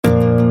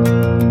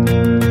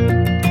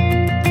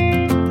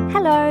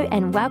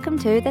and welcome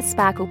to the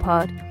Sparkle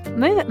Pod,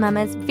 Move It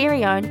Mama's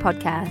very own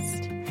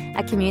podcast.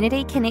 A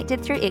community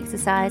connected through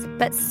exercise,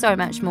 but so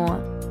much more.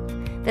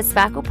 The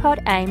Sparkle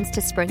Pod aims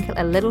to sprinkle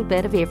a little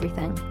bit of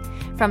everything,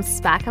 from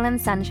sparkle and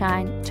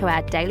sunshine to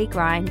our daily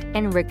grind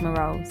and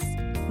rigmaroles.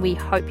 We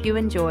hope you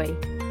enjoy.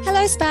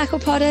 Hello, Sparkle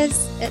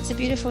Podders. It's a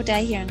beautiful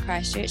day here in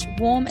Christchurch,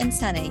 warm and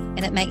sunny,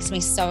 and it makes me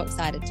so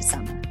excited for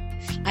summer.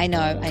 I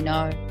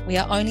know. We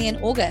are only in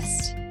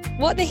August.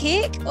 What the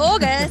heck?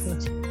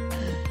 August?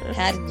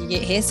 How did you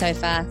get here so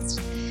fast?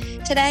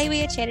 Today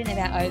we are chatting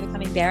about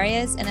overcoming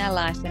barriers in our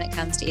life when it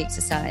comes to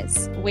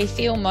exercise. We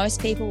feel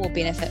most people will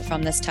benefit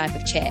from this type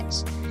of chat.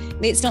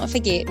 Let's not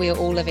forget we are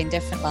all living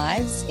different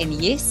lives, and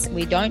yes,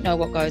 we don't know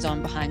what goes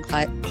on behind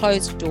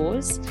closed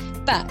doors,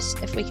 but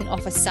if we can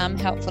offer some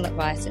helpful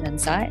advice and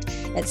insight,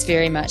 it's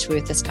very much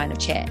worth this kind of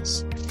chat.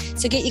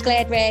 So get your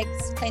Glad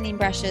rags, cleaning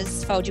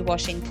brushes, fold your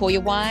washing, pour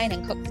your wine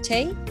and cook the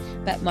tea,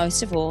 but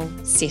most of all,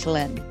 settle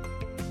in.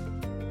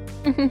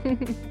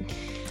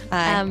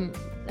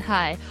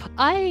 Hi.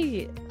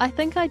 I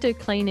think I do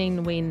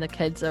cleaning when the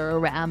kids are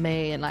around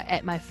me and like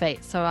at my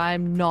feet, so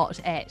I'm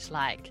not at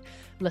like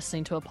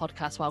listening to a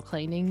podcast while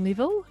cleaning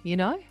level, you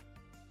know?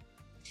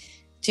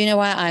 Do you know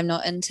why I'm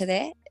not into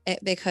that?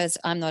 Because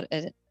I'm not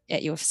at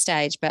your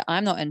stage, but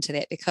I'm not into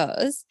that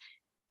because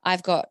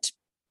I've got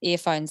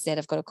earphones that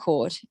have got a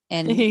cord,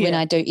 and when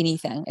I do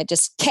anything, it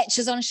just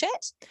catches on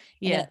shit.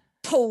 And it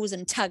pulls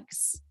and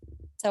tugs.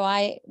 So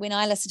when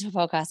I listen to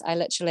a podcast, I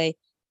literally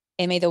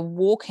am either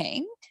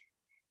walking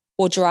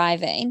or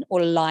driving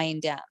or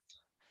lying down.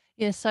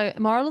 Yeah, so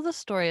moral of the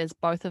story is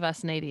both of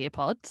us need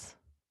earpods,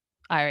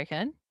 I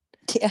reckon.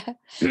 Yeah.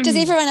 Does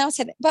everyone else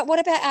have it? But what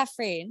about our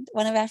friend?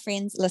 One of our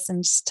friends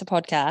listens to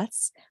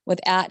podcasts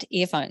without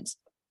earphones.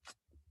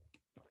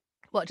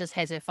 What, just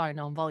has her phone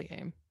on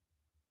volume?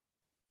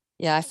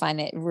 Yeah, I find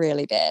that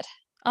really bad.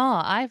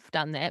 Oh, I've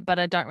done that, but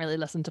I don't really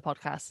listen to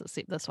podcasts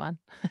except this one.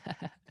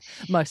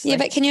 Mostly. Yeah,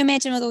 but can you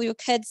imagine with all your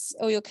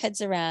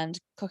kids around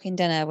cooking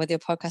dinner with your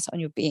podcast on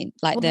your bench,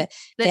 like your bench?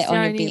 That's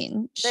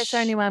the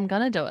only way I'm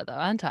going to do it though,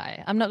 aren't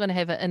I? I'm not going to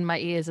have it in my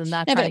ears and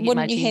they're trying to get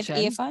my attention. Wouldn't you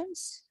have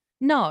earphones?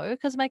 No,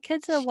 because my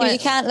kids are You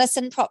can't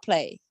listen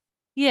properly.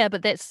 Yeah,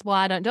 but that's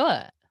why I don't do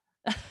it.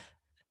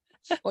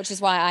 Which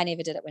is why I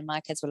never did it when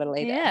my kids were little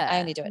either. Yeah, I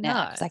only do it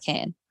now because I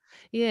can.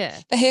 Yeah.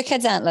 But her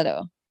kids aren't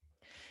little.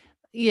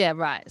 Yeah,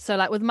 right. So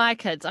like with my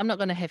kids, I'm not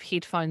going to have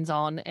headphones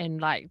on and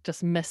like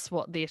just miss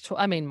what they're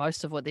I mean,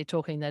 most of what they're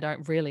talking, they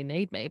don't really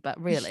need me, but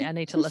really I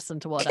need to listen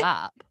to what's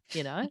up,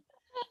 you know?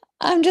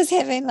 I'm just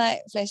having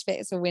like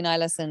flashbacks of when I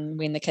listen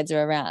when the kids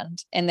are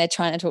around and they're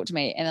trying to talk to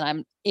me, and then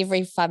I'm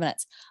every 5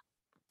 minutes,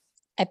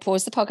 I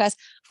pause the podcast.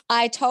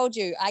 I told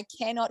you I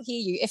cannot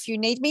hear you. If you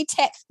need me,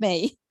 text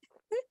me.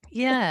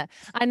 Yeah,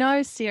 I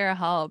know Sarah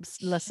Hobbs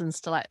listens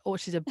to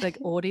she's a big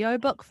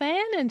audiobook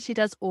fan, and she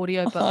does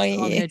audiobooks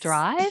on her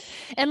drive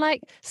and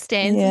like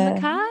stands in the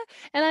car,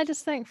 and I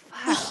just think,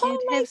 fuck, you'd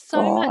have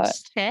so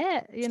much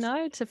chat, you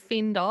know, to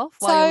fend off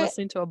while you're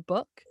listening to a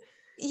book.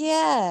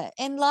 Yeah,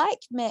 and like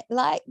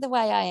the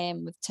way I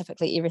am with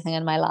typically everything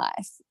in my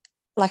life,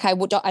 like I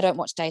don't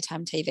watch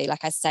daytime TV.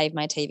 Like I save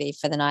my TV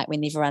for the night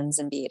when everyone's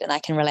in bed and I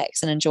can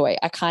relax and enjoy.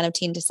 I kind of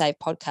tend to save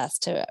podcasts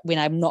to when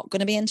I'm not going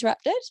to be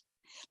interrupted.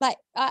 Like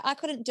I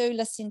couldn't do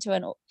listening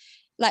to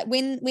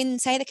when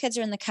say the kids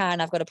are in the car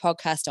and I've got a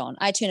podcast on,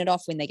 I turn it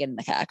off when they get in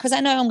the car because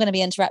I know I'm going to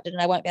be interrupted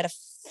and I won't be able to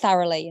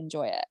thoroughly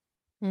enjoy it.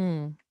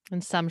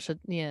 And some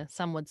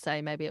would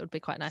say maybe it would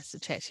be quite nice to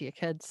chat to your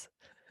kids.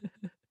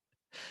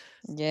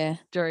 Yeah,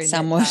 during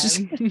some would.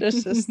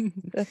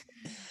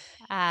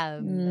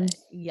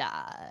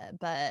 Yeah,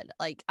 but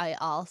like I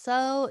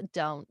also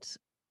don't.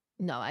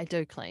 No, I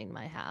do clean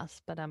my house,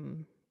 but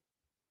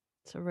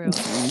it's a real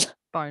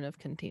bone of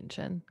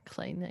contention,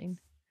 cleaning.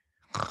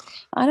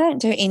 I don't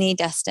do any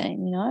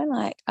dusting, you know,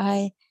 like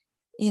I've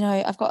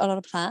got a lot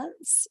of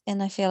plants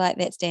and I feel like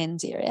that's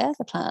Dan's area,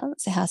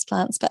 the house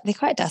plants, but they're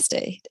quite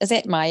dusty. Is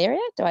that my area?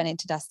 Do I need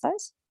to dust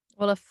those?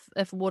 Well,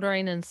 if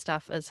watering and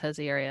stuff is his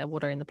area,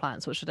 watering the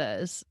plants, which it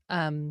is,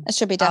 it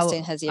should be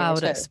dusting his area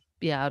too.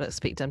 I would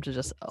expect him to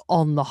just,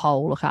 on the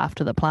whole, look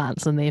after the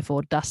plants and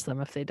therefore dust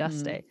them if they're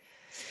dusty.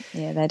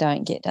 Yeah, they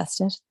don't get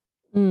dusted.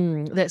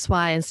 That's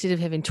why instead of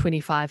having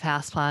 25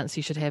 houseplants,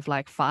 you should have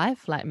like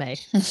 5, like me.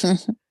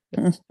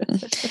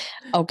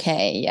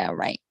 Okay, yeah,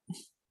 right.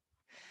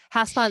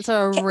 Houseplants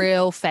are a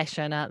real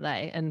fashion, aren't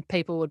they? And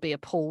people would be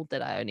appalled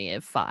that I only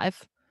have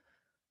 5.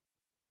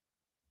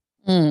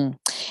 And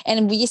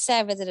yesterday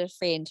I visited a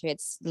friend who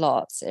had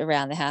lots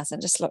around the house and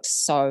it just looks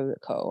so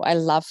cool. I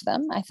love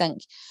them. I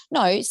think,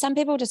 some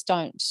people just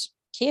don't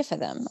care for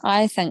them.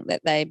 I think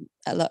that they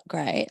look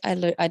great.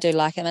 I do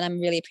like them, and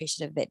I'm really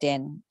appreciative that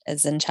Dan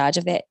is in charge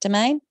of that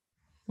domain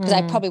because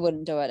I probably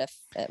wouldn't do it if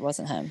it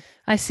wasn't him.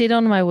 I said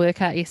on my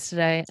workout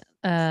yesterday,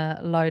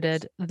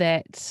 loaded,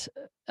 that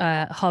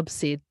Hobbs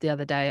said the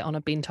other day on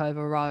a bent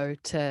over row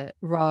to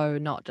row,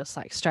 not just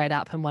like straight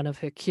up, and one of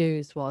her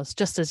cues was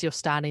just as you're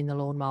starting the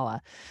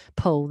lawnmower,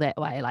 pull that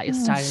way like you're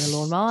starting the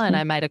lawnmower. And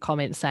I made a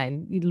comment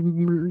saying,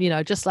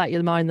 just like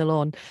you're mowing the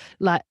lawn,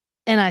 like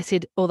And I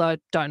said, although I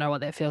don't know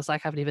what that feels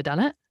like, I've never done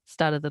it,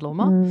 started the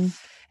lawnmower.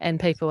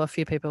 And a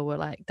few people were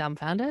like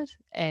dumbfounded.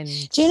 And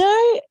do you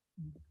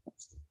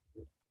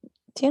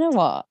know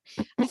what?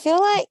 I feel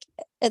like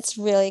it's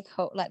really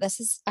cool. Like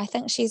I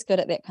think she's good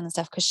at that kind of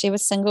stuff because she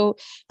was single.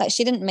 Like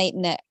she didn't meet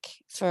Nick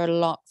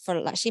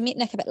she met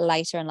Nick a bit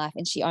later in life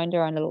and she owned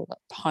her own little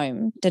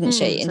home, didn't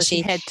she? And so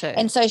she had to.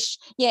 And so,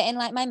 and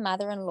like my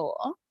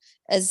mother-in-law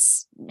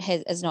is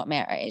not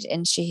married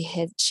and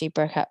she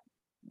broke up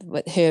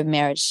with her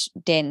marriage.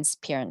 Dan's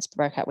parents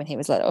broke up when he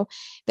was little,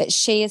 but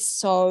she is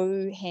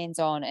so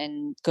hands-on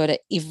and good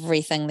at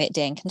everything that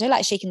Dan can do.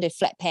 Like she can do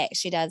flat packs.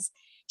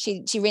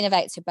 She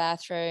renovates her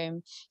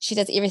bathroom. She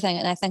does everything.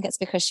 And I think it's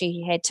because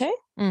she had to.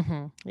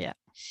 Yeah.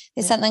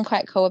 There's something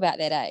quite cool about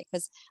that,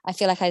 because I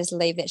feel like I just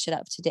leave that shit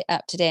up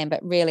to Dan,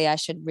 but really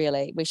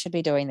we should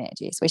be doing that,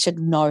 Jess. We should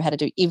know how to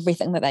do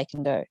everything that they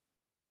can do.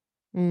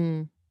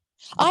 Yeah.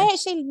 I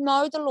actually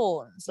mowed the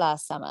lawns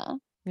last summer.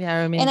 Yeah,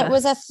 I remember. And it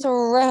was a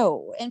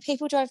thrill. And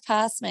people drove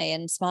past me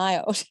and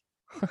smiled.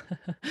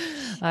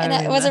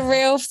 It was a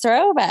real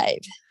thrill,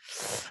 babe.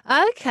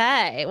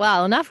 Okay.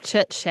 Well, enough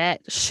shit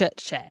chat.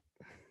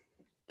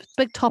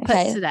 Big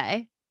topic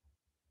today.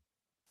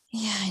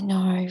 Yeah, I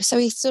know. So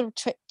we sort of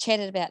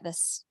chatted about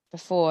this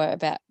before,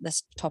 about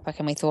this topic,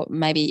 and we thought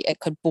maybe it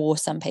could bore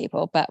some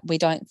people, but we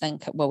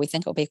think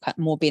it'll be quite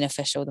more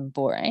beneficial than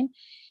boring.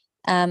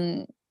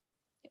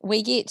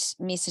 We get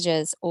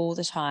messages all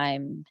the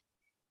time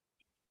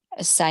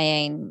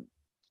saying,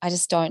 I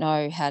just don't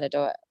know how to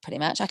do it, pretty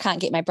much. I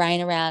can't get my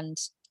brain around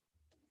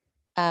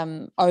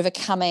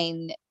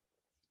overcoming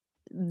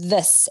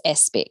this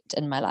aspect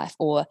in my life,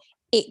 or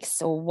X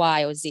or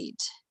Y or Z.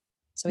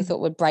 So we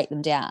thought we'd break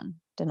them down,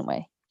 didn't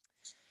we?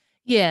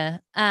 Yeah.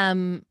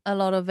 A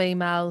lot of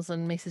emails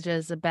and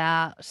messages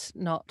about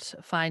not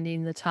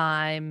finding the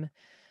time,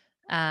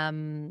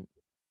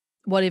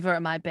 whatever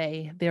it might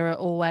be. There are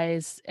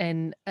always,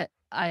 and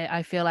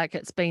I feel like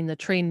it's been the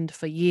trend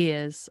for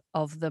years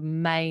of the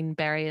main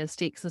barriers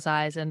to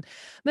exercise. And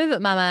Move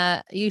It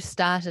Mama, you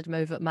started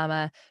Move It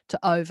Mama to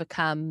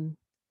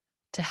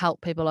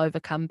help people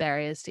overcome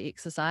barriers to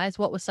exercise.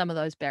 What were some of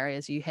those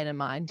barriers you had in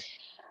mind?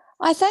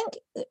 I think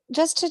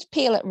just to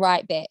peel it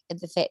right back at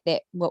the fact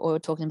that what we were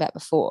talking about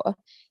before.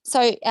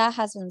 So our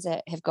husbands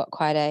have got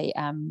quite a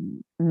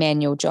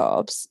manual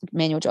jobs,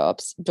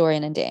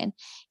 Dorian and Dan,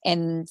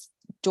 and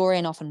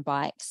Dorian often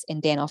bikes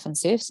and Dan often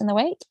surfs in the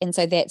week. And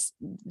so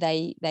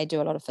they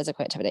do a lot of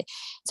physical activity.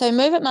 So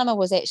Move It Mama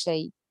was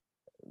actually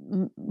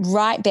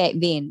right back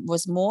then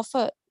was more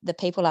for the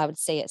people I would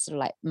see at sort of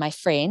like my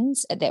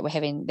friends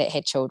that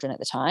had children at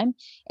the time,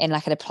 and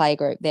like at a play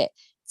group that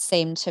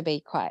seemed to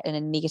be quite in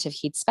a negative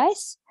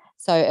headspace.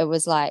 So it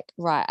was like,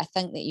 right, I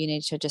think that you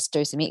need to just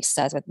do some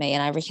exercise with me,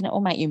 and I reckon it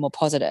will make you more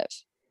positive.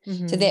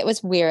 So that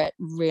was where it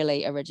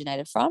really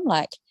originated from.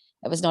 Like,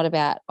 it was not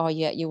about, oh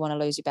yeah, you want to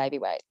lose your baby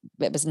weight.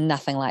 It was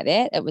nothing like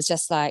that. It was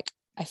just like,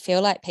 I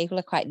feel like people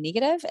are quite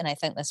negative, and I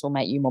think this will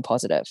make you more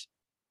positive.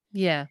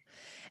 Yeah.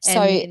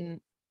 So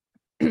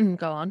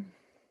go on.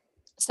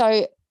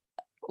 So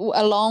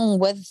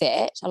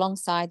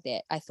alongside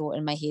that, I thought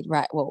in my head,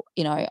 right, well,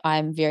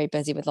 I'm very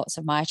busy with lots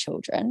of my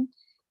children.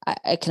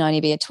 It can only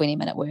be a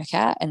 20-minute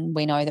workout. And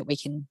we know that we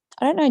can,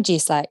 I don't know,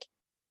 Jess, like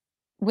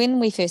when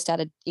we first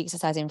started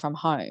exercising from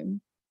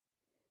home,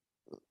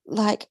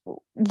 like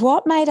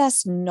what made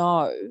us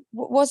know?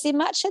 Was there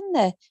much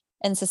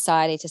in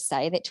society to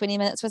say that 20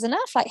 minutes was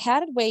enough? Like, how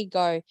did we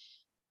go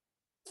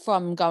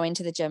from going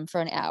to the gym for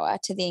an hour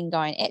to then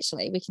going,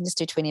 actually, we can just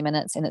do 20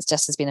 minutes and it's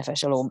just as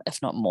beneficial, or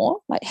if not more?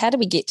 Like, how do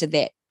we get to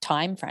that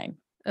time frame?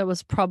 It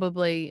was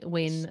probably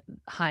when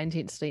high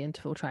intensity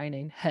interval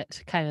training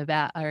came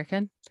about, I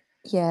reckon.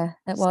 Yeah,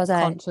 it was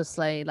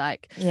consciously,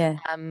 that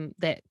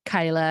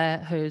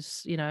Kayla,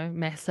 who's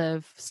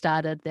massive,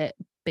 started that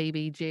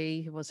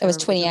BBG. It was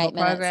 28 minutes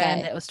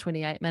program. That was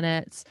 28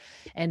 minutes,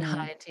 and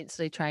high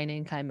intensity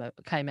training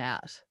came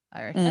out,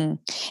 I reckon.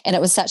 And it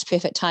was such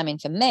perfect timing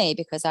for me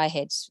because I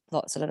had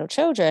lots of little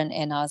children,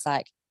 and I was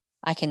like,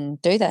 I can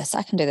do this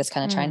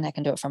kind of training. I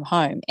can do it from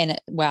home, and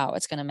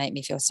it's going to make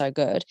me feel so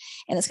good,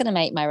 and it's going to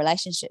make my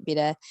relationship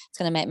better. It's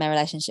going to make my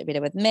relationship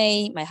better with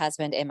me, my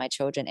husband, and my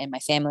children, and my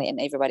family, and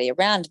everybody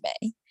around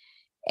me.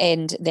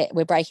 And that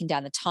we're breaking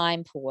down the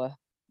time poor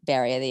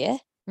barrier there,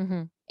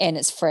 and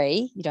it's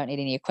free. You don't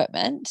need any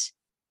equipment,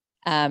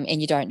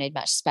 and you don't need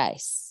much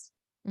space,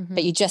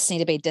 but you just need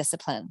to be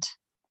disciplined.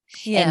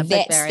 Yeah, and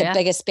that's the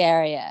biggest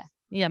barrier.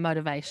 Yeah,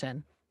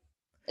 motivation.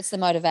 It's the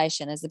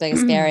motivation is the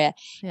biggest barrier.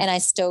 Yeah. And I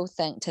still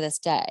think to this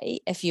day,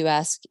 if you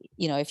ask,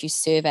 if you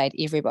surveyed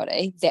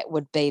everybody, that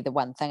would be the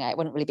one thing. It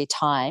wouldn't really be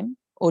time.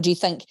 Or do you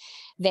think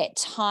that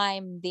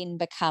time then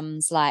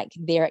becomes like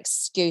their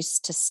excuse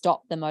to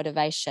stop the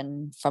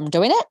motivation from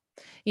doing it?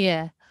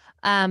 Yeah.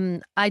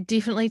 I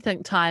definitely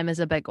think time is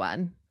a big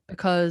one,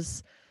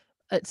 because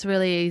it's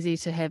really easy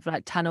to have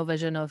like tunnel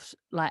vision of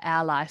like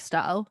our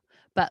lifestyle,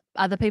 but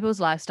other people's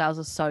lifestyles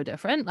are so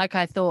different. Like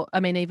I thought, I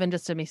mean, even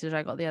just a message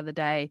I got the other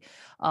day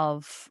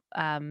of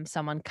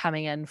someone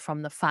coming in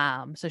from the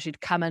farm. So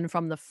she'd come in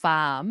from the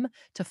farm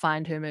to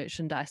find her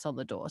merchandise on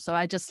the door. So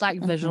I just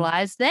like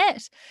visualized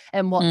that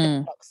and what that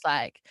looks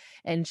like.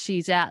 And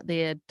she's out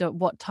there,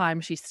 what time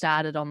she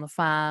started on the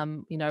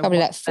farm, you know. Probably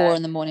like 4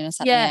 a.m. or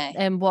something. Yeah,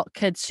 and what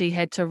kids she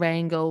had to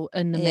wrangle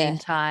in the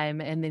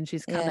meantime. And then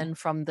she's come in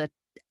from the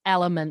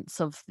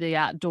elements of the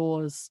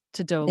outdoors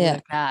to do a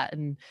workout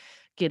and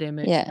get her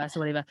merchandise or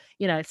whatever,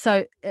 you know.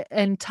 So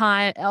in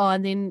time,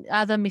 and then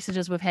other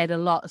messages we've had a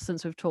lot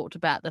since we've talked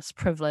about this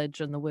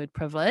privilege and the word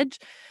privilege,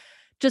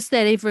 just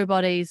that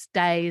everybody's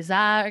days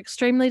are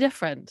extremely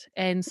different,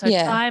 and so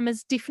time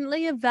is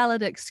definitely a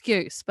valid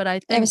excuse, but I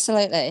think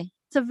absolutely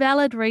it's a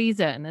valid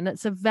reason, and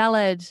it's a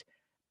valid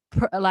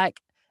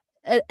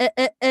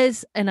it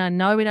is, and I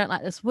know we don't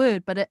like this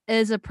word, but it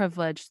is a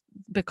privilege,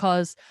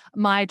 because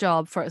my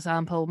job, for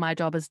example, my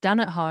job is done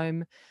at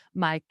home.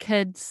 My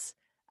kids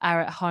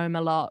are at home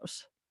a lot.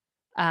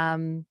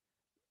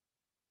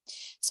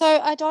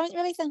 So I don't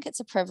really think it's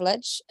a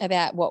privilege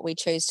about what we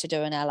choose to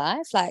do in our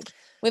life. Like,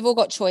 we've all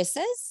got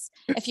choices.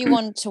 If you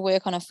want to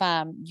work on a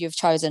farm, you've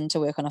chosen to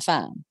work on a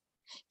farm.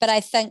 But I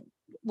think,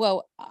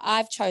 well,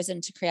 I've chosen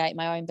to create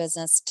my own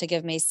business to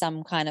give me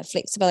some kind of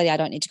flexibility. I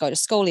don't need to go to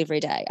school every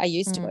day. I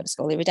used to go to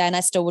school every day, and I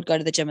still would go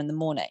to the gym in the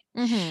morning,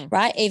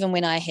 right? Even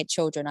when I had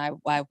children, I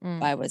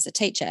was a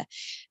teacher.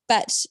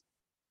 But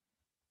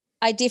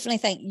I definitely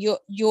think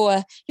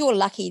you're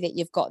lucky that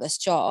you've got this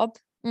job,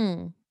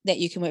 that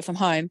you can work from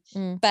home,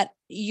 but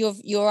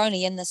you're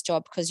only in this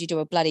job because you do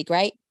a bloody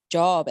great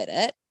job at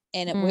it,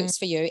 and it works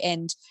for you,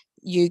 and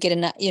you get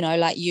enough, you know,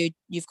 like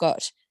you've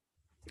got.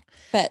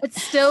 But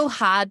it's still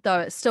hard,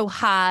 though. It's still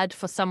hard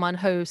for someone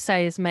who,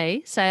 say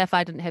if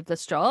I didn't have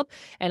this job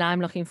and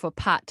I'm looking for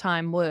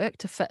part-time work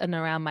to fit in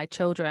around my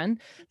children,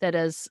 that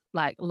is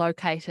like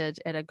located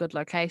at a good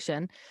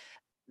location,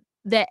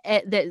 that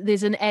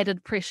there's an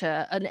added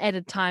pressure, an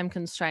added time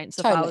constraints.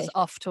 If I was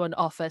off to an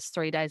office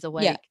 3 days a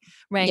week,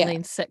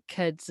 wrangling sick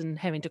kids and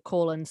having to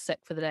call in sick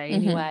for the day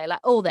anyway, like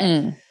all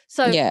that.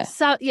 So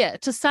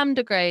to some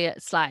degree,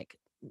 it's like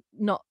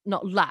not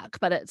luck,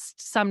 but it's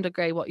to some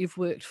degree what you've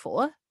worked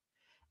for.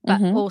 But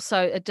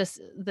also it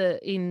just, the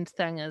end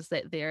thing is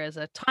that there is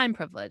a time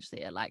privilege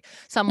there. Like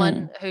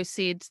someone who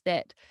said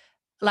that,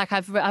 like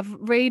I've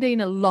reading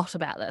a lot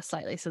about this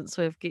lately since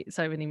we've get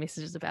so many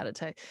messages about it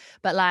too.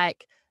 But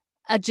like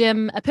a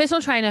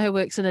personal trainer who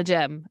works in a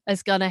gym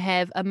is going to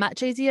have a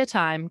much easier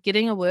time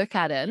getting a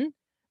workout in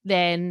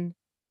than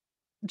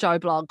Joe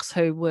Bloggs,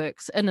 who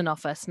works in an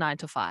office 9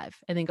 to 5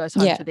 and then goes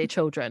home to their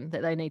children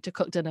that they need to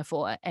cook dinner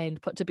for and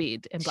put to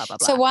bed and blah, blah,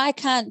 blah. So why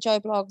can't Joe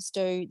Bloggs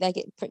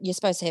you're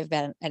supposed to have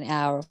about an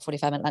hour or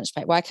 45-minute lunch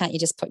break. Why can't you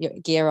just put your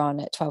gear on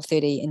at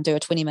 12:30 and do a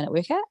 20-minute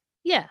workout?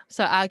 Yeah.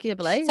 So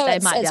arguably they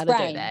might be able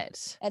to do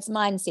that. It's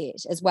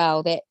mindset as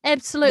well.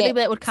 Absolutely.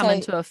 That would come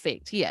into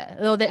effect. Yeah.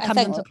 Or that comes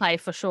into play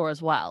for sure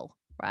as well.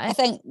 Right. I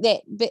think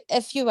that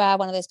if you are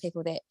one of those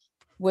people that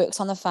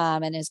works on the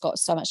farm and has got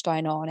so much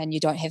going on and you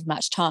don't have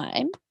much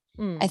time,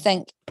 I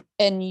think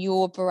in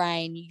your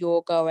brain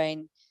you're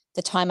going,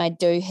 the time I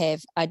do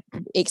have,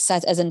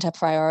 exercise isn't a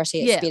priority.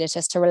 It's better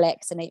just to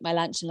relax and eat my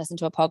lunch and listen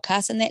to a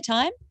podcast in that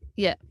time.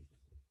 Yeah.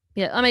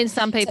 I mean,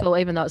 some people,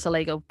 even though it's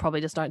illegal, probably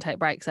just don't take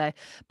breaks, eh?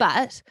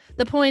 But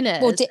the point is,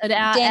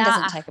 Dan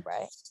doesn't take a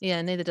break.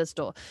 Yeah, neither does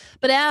Dor.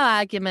 But our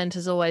argument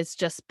has always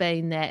just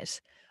been that,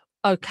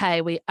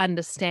 okay, we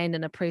understand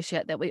and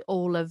appreciate that we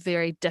all live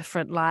very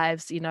different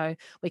lives. You know,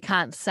 we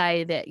can't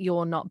say that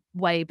you're not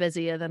way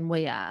busier than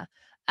we are.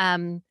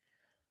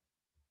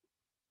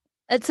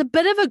 It's a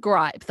bit of a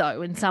gripe,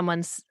 though, when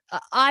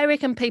I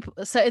reckon people,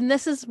 and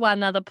this is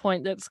one other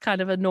point that's kind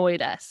of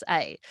annoyed us,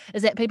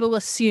 is that people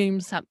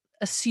assume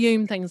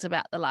things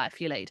about the life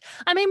you lead.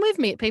 I mean, we've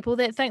met people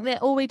that think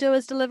that all we do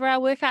is deliver our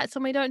workouts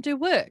and we don't do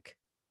work.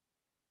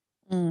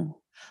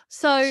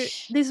 So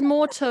there's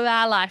more to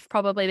our life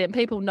probably than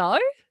people know.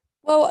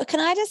 Well, can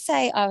I just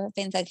say, I've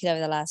been thinking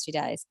over the last few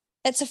days,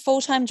 it's a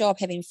full-time job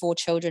having 4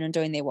 children and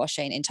doing their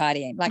washing and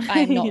tidying. Like, I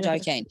am not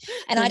joking.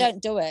 And I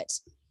don't do it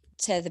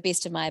to the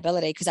best of my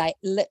ability because I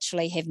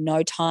literally have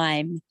no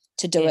time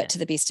to do it to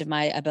the best of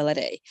my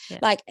ability.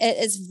 Like, it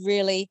is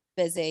really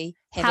busy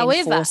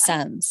having 4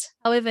 sons.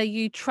 However,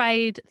 you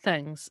trade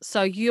things.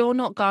 So you're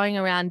not going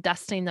around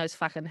dusting those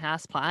fucking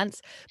houseplants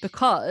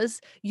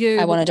because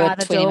you want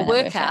to do a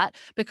workout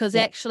because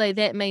actually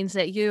that means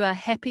that you are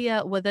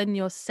happier within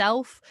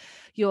yourself.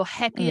 You're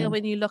happier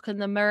when you look in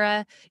the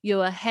mirror.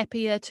 You are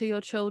happier to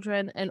your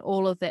children, and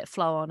all of that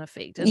flow on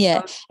effect. And so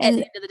at the end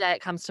of the day,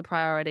 it comes to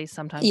priorities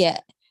sometimes. Yeah.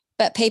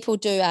 But people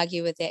do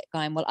argue with that,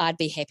 going, well, I'd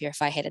be happier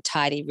if I had a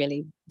tidy,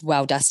 really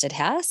well-dusted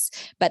house.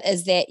 But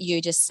is that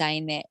you just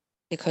saying that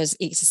because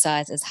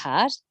exercise is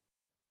hard?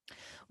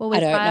 Well, we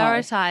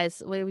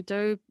prioritize. We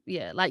do,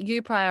 like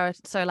you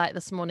prioritize. So like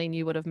this morning,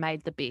 you would have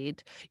made the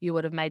bed. You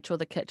would have made sure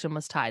the kitchen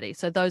was tidy.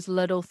 So those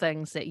little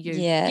things that you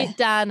get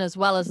done as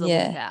well as the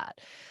workout.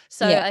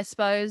 So I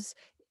suppose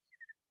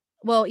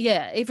Well,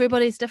 yeah,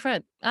 everybody's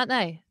different, aren't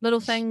they? Little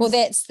things. Well,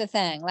 that's the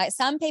thing. Like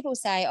some people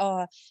say,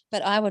 oh,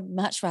 but I would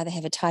much rather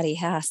have a tidy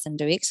house than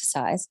do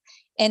exercise.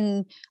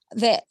 And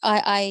that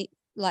I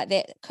like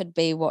that could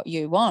be what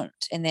you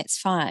want, and that's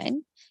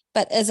fine.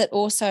 But is it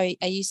also,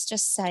 are you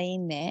just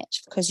saying that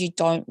because you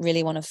don't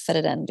really want to fit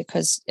it in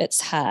because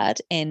it's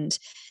hard and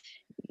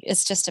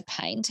it's just a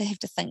pain to have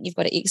to think you've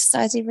got to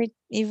exercise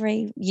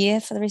every year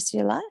for the rest of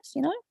your life,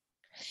 you know?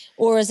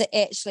 Or is it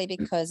actually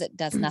because it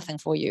does nothing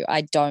for you?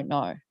 I don't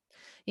know.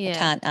 Yeah. I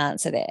can't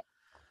answer that.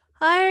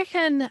 I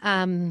reckon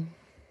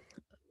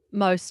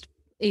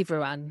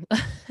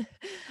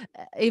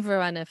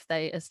everyone, if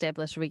they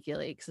establish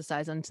regular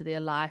exercise into their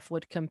life,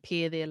 would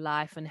compare their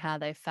life and how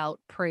they felt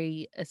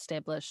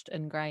pre-established,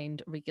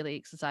 ingrained regular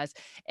exercise,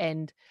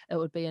 and it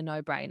would be a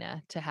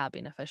no-brainer to how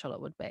beneficial it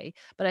would be.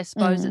 But I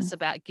suppose it's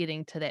about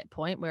getting to that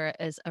point where it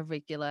is a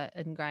regular,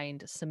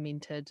 ingrained,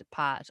 cemented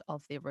part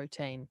of their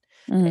routine.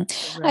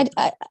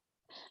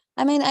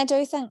 I mean, I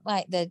do think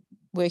like the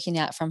working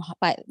out from,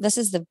 like, this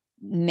is the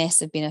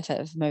massive benefit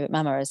of Move It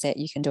Mama, is that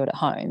you can do it at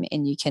home,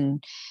 and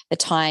the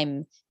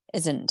time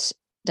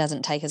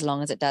doesn't take as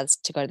long as it does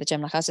to go to the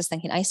gym. Like I was just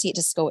thinking, I used to get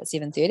to school at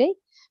 7:30,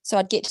 so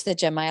I'd get to the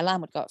gym, my alarm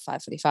would go at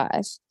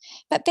 5:45.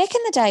 But back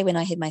in the day when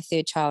I had my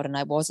third child and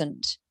I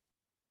wasn't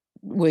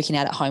working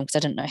out at home because I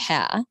didn't know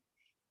how,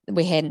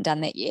 we hadn't done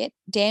that yet.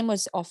 Dan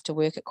was off to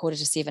work at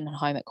 7:15 and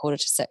home at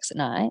 6:45 at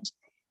night,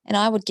 and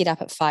I would get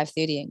up at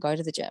 5:30 and go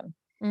to the gym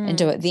and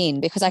do it then,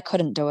 because I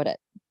couldn't do it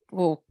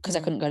because I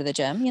couldn't go to the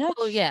gym, you know?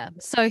 Well, yeah.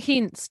 So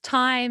hence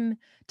time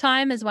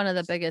is one of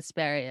the biggest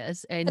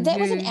barriers. And but that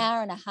was an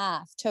hour and a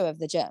half too of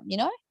the gym, you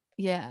know?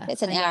 Yeah.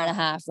 It's an hour and a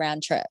half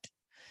round trip.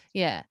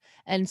 Yeah.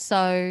 And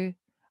so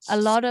a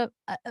lot of,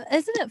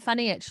 isn't it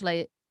funny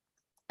actually,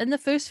 in the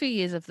first few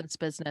years of this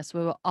business,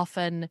 we were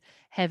often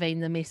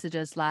having the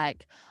messages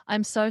like,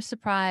 I'm so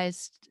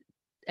surprised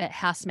at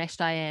how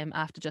smashed I am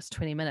after just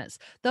 20 minutes.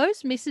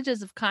 Those messages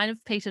have kind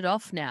of petered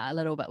off now a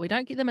little bit. We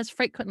don't get them as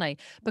frequently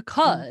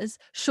because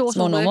shorter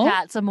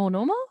workouts are more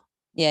normal.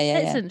 Yeah.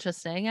 That's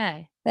interesting,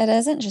 eh? That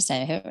is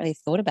interesting. I haven't really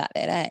thought about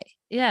that, eh?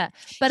 Yeah.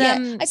 But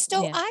I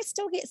still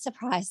get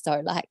surprised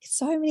though, like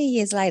so many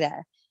years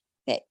later,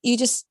 that you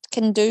just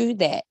can do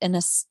that in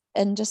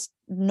just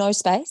no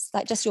space,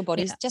 like just your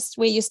body's just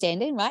where you're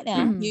standing right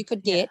now. You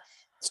could get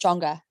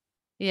stronger.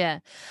 Yeah.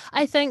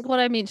 I think what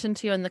I mentioned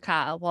to you in the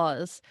car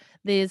was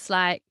there's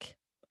like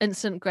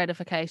instant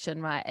gratification,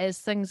 right? As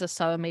things are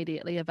so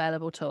immediately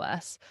available to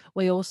us,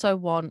 we're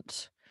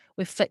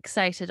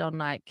fixated on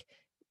like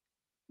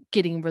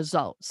getting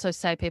results. So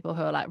say people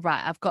who are like,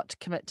 right, I've got to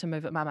commit to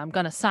Move It Mama. I'm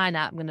going to sign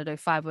up. I'm going to do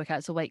 5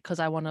 workouts a week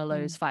because I want to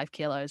lose 5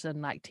 kilos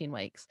in like 10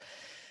 weeks.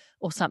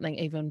 Or something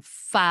even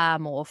far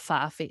more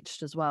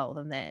far-fetched as well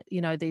than that.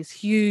 You know, these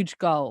huge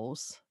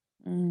goals.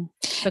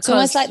 It's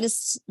almost like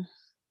this.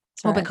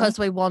 Because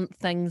we want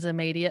things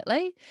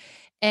immediately.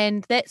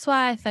 And that's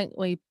why I think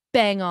we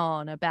bang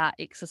on about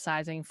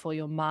exercising for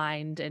your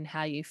mind and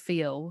how you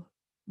feel,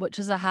 which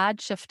is a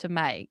hard shift to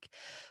make.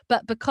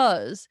 But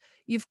because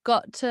you've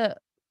got to,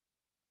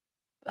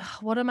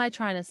 what am I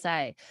trying to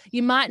say?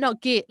 You might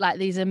not get like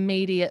these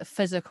immediate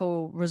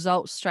physical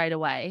results straight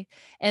away.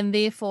 And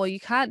therefore you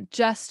can't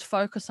just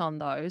focus on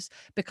those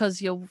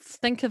because you'll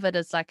think of it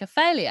as like a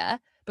failure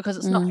because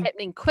it's not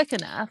happening quick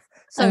enough.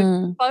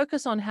 So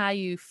focus on how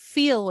you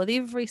feel with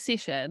every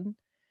session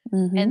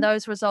and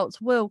those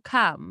results will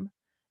come.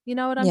 You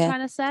know what I'm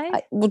trying to say?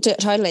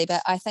 Totally.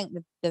 But I think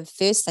the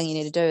first thing you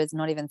need to do is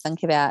not even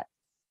think about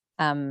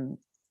the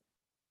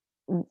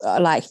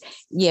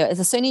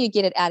sooner you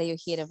get it out of your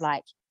head of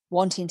like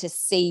wanting to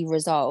see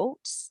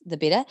results, the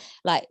better.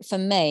 Like for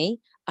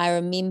me, I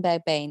remember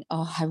being,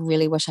 I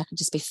really wish I could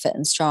just be fit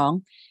and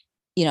strong,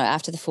 you know,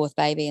 after the 4th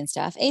baby and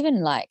stuff,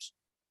 even like,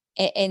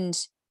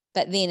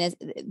 but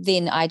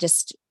then I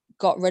just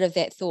got rid of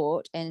that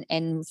thought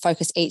and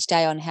focused each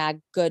day on how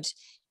good,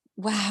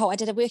 wow, I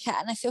did a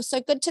workout and I feel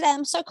so good today.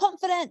 I'm so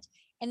confident.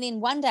 And then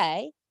one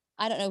day,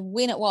 I don't know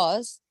when it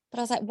was, but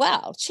I was like,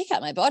 wow, check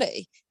out my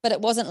body. But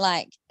it wasn't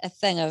like a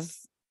thing of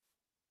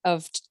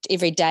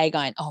every day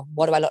going, oh,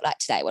 what do I look like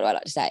today? What do I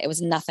look like today? It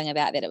was nothing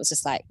about that. It was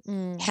just like,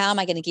 how am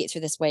I going to get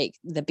through this week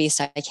the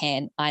best I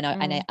can? I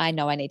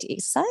know I need to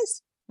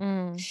exercise.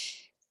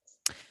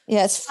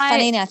 Yeah, it's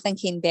funny now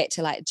thinking back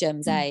to like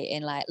gyms,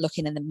 and like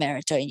looking in the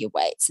mirror doing your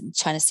weights and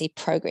trying to see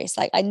progress.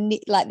 Like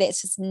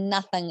that's just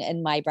nothing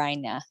in my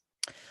brain now.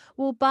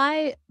 Well,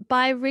 by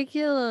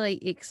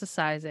regularly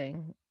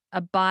exercising,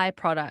 a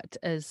byproduct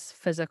is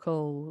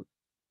physical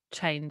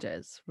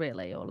changes,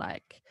 really, or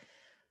like,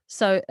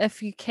 so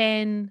if you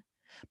can,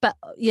 but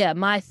yeah,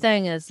 my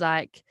thing is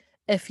like,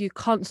 if you're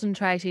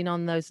concentrating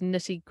on those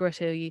nitty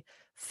gritty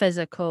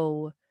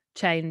physical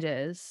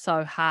changes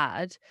so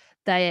hard,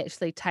 they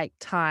actually take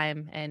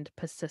time and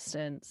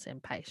persistence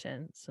and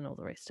patience and all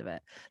the rest of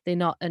it. They're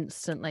not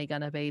instantly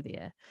going to be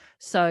there.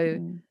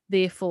 So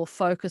therefore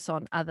focus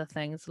on other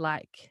things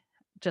like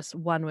just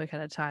one work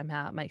at a time,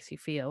 how it makes you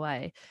feel,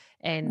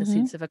 and a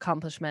sense of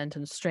accomplishment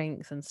and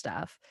strength and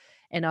stuff.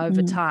 And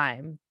over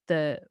time,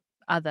 the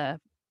other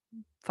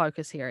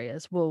focus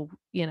areas will,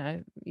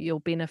 you'll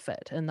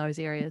benefit in those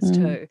areas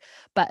too.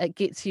 But it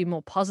gets you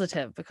more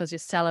positive because you're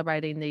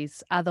celebrating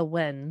these other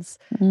wins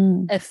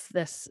if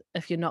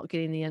you're not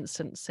getting the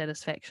instant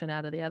satisfaction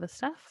out of the other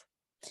stuff.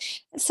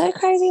 It's so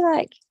crazy.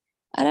 Like,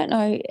 I don't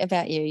know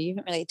about you. You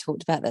haven't really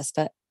talked about this,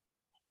 but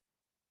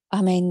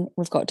I mean,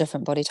 we've got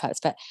different body types,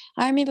 but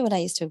I remember when I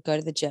used to go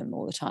to the gym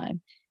all the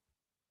time.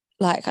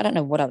 Like, I don't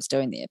know what I was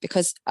doing there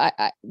because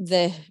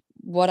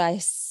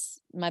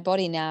my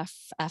body now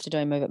after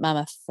doing Move It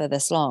Mama for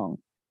this long,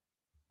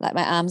 like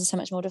my arms are so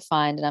much more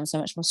defined and I'm so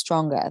much more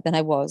stronger than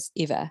I was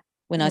ever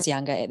when I was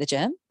younger at the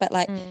gym. But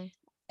like,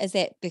 is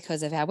that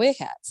because of our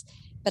workouts?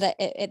 But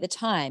at the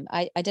time,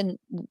 I didn't.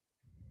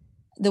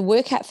 The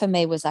workout for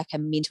me was like a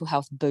mental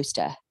health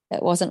booster.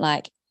 It wasn't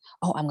like,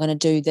 oh, I'm going to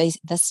do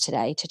this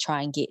today to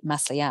try and get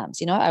muscly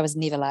arms. I was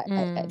never like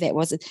that.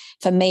 Wasn't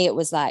for me. It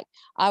was like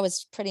I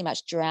was pretty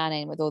much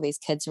drowning with all these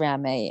kids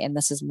around me, and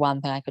this is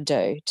one thing I could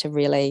do to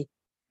really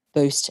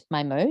boost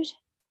my mood.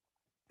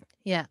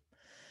 Yeah.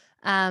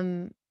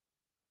 Yeah,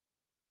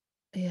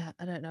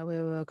 I don't know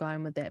where we were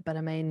going with that, but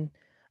I mean,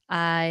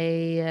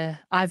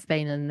 I've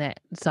been in that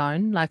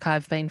zone. Like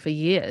I've been for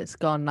years,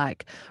 gone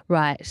like,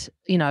 right,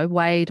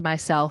 weighed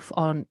myself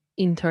on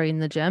entering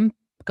the gym,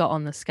 got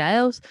on the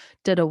scales,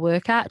 did a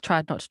workout,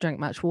 tried not to drink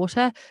much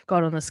water,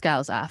 got on the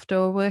scales after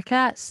a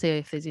workout, see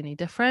if there's any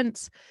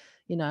difference,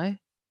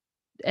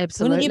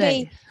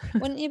 absolutely.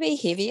 Wouldn't you be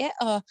heavier?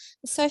 Oh,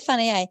 it's so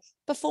funny, eh?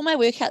 Before my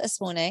workout this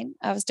morning,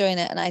 I was doing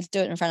it, and I do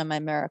it in front of my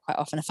mirror quite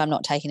often if I'm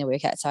not taking a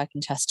workout, so I can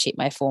just check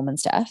my form and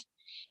stuff.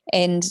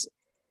 And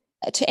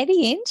at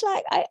the end,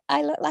 like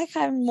I look like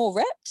I'm more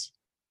ripped.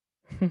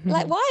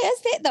 Like, why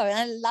is that though? And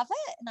I love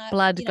it. And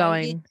blood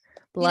going.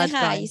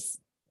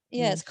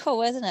 It's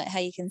cool, isn't it? How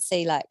you can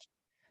see like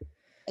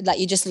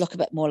you just look a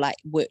bit more like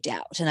worked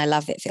out, and I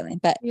love that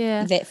feeling. But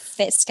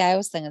that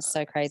scales thing is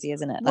so crazy,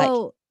 isn't it?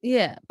 Well,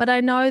 yeah, but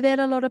I know that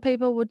a lot of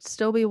people would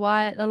still be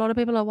wired. A lot of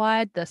people are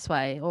wired this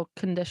way or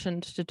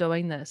conditioned to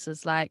doing this,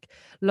 is like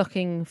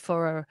looking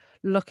for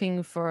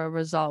a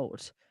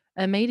result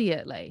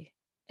immediately,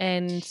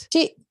 and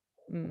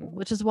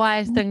which is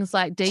why things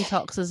like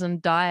detoxes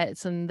and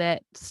diets and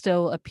that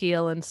still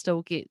appeal and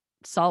still get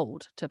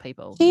sold to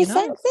people. Do you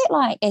think that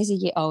like as you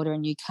get older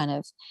and you kind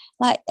of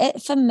like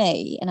it, for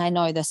me, and I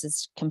know this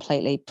is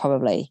completely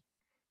probably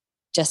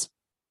just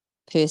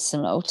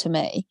personal to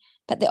me,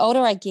 but the older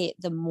I get,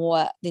 the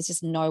more there's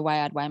just no way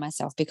I'd weigh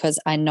myself, because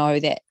I know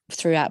that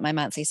throughout my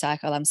monthly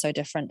cycle I'm so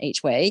different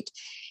each week.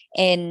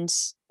 And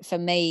for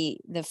me,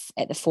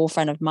 at the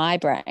forefront of my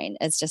brain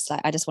is just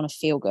like I just want to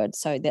feel good,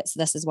 so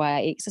this is why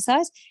I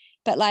exercise.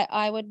 But like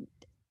I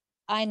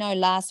know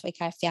last week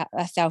I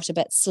felt a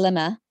bit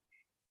slimmer,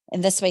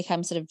 and this week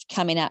I'm sort of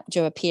coming up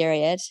due a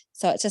period,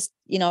 so it's just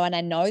and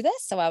I know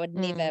this, so I would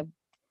never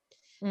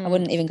I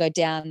wouldn't even go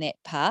down that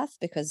path,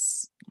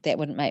 because that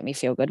wouldn't make me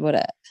feel good, would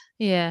it?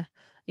 Yeah.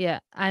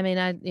 I mean,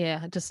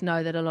 I just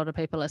know that a lot of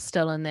people are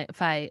still in that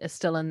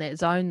still in that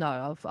zone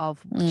though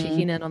of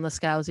checking in on the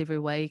scales every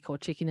week or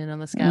checking in on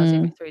the scales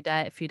every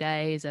few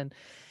days, and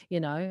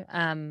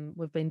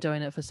we've been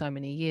doing it for so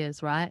many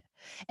years, right?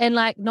 And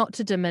like, not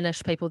to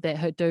diminish people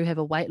that do have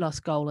a weight loss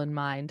goal in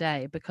mind,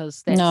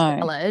 because that's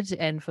valid,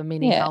 and for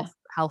many health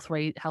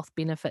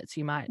benefits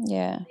you might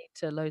need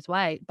to lose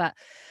weight, but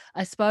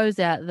I suppose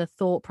that the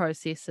thought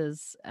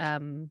processes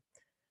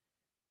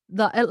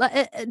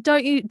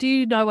do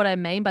you know what I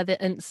mean by the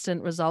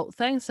instant result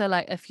thing? So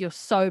like, if you're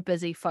so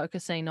busy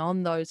focusing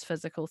on those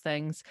physical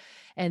things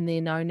and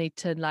then only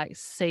to like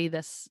see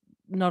this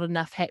not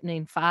enough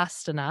happening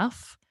fast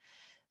enough,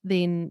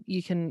 then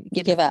you can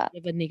get a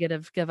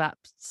negative give up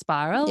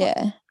spiral.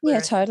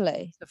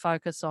 Totally. To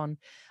focus on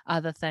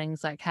other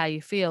things like how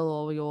you feel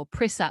or your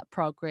press up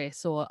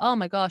progress, or oh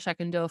my gosh, I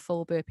can do a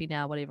full burpee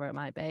now, whatever it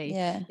might be.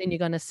 Then you're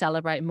going to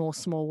celebrate more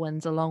small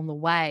wins along the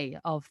way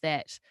of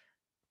that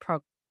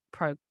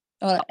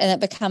and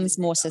it becomes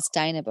more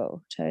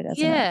sustainable too,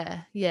 doesn't it?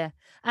 Yeah.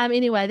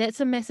 Anyway,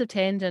 that's a massive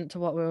tangent to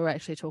what we were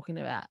actually talking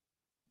about.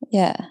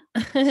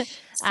 So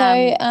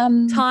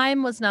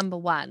time was number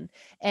one,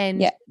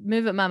 and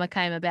Move It Mama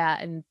came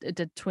about and it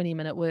did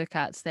 20-minute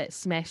workouts that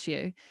smash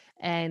you,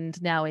 and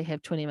now we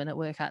have 20-minute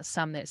workouts,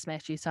 some that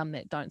smash you, some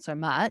that don't so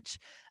much.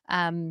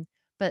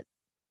 But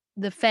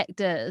the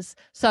fact is,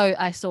 so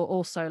I saw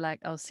also,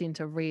 like, I was sent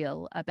a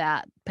reel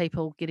about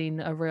people getting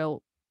a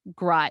real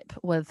gripe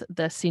with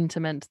the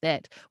sentiment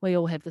that we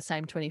all have the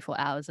same 24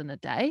 hours in a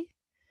day,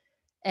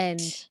 and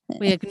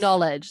we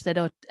acknowledge that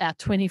our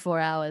 24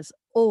 hours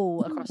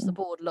all across the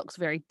board looks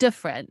very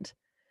different,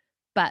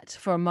 but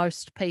for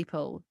most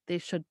people there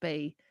should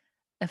be,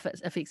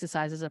 if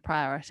exercise is a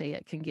priority,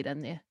 it can get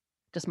in there.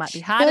 Just might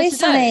be harder to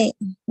do.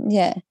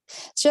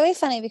 It's really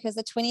funny because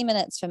the 20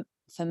 minutes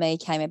for me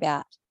came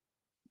about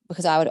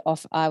because I would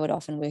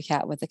often work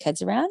out with the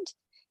kids around,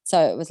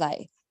 so it was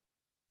like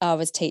I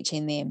was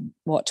teaching them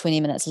what 20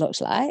 minutes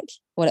looked like,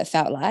 what it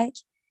felt like,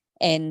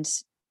 and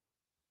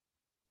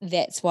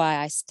that's why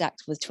I stuck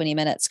with 20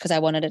 minutes, because I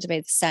wanted it to be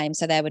the same.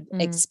 So they would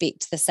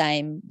expect the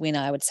same when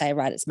I would say,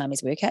 right, it's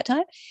mummy's workout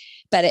time.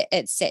 But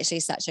it's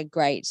actually such a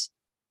great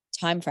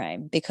time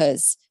frame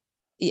because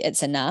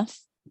it's enough.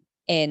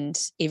 And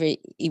we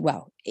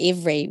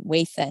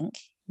think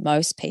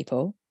most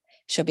people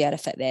should be able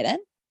to fit that in,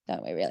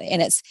 don't we really?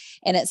 And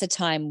it's a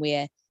time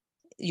where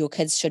your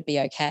kids should be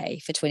okay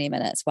for 20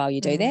 minutes while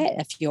you do that,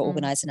 if you're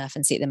organized enough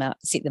and set them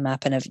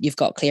up, and if you've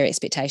got clear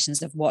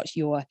expectations of what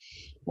you're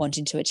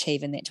wanting to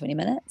achieve in that 20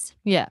 minutes.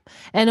 Yeah.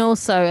 And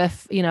also,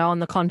 if on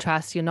the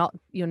contrast, you're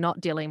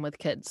not dealing with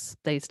kids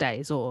these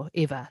days or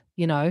ever,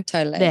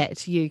 totally,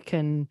 that you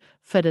can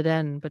fit it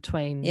in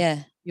between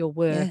your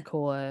work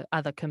or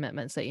other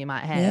commitments that you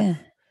might have.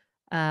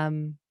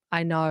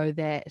 I know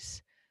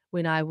that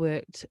when I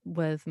worked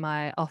with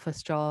my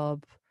office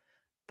job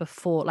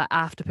before, like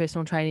after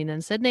personal training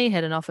in Sydney,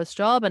 had an office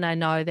job, and I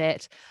know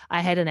that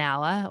I had an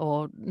hour,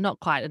 or not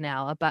quite an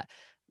hour, but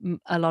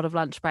a lot of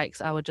lunch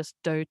breaks I would just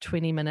do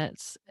 20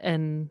 minutes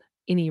in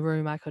any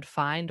room I could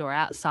find, or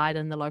outside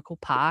in the local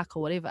park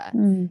or whatever,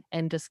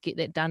 and just get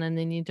that done. And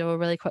then you do a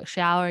really quick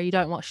shower. You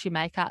don't wash your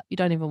makeup, you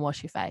don't even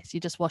wash your face, you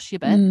just wash your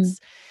bits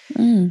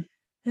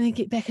and then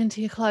get back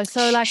into your clothes.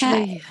 So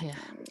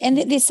and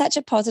there's such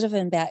a positive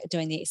about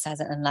doing the exercise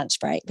in lunch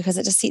break, because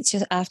it just sets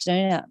your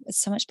afternoon out. It's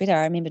so much better.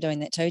 I remember doing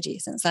that too,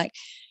 Jess. And it's like,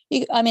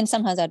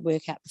 sometimes I'd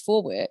work out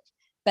before work,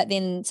 but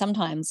then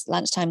sometimes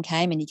lunchtime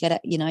came and you get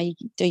it, you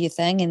do your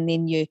thing, and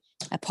then you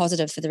are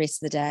positive for the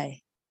rest of the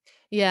day.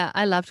 Yeah,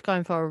 I loved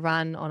going for a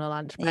run on a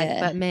lunch break,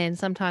 but man,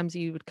 sometimes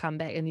you would come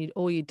back and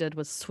all you did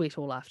was sweat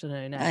all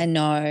afternoon. I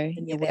know.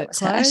 In your work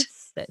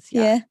clothes. That's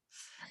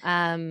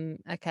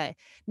okay.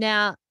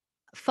 Now,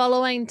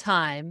 following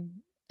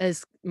time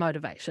is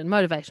motivation.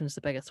 Motivation is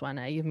the biggest one.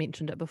 You've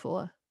mentioned it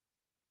before.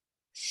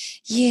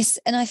 Yes,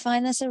 and I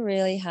find this a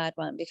really hard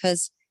one,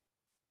 because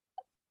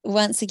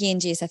once again,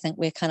 Jess, I think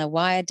we're kind of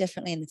wired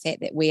differently in the fact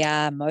that we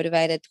are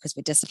motivated because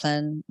we're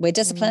disciplined. We're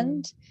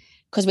disciplined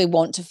because we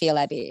want to feel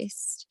our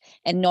best,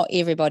 and not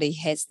everybody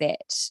has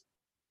that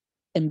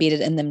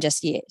embedded in them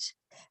just yet.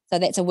 So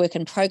that's a work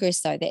in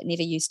progress, though. That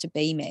never used to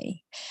be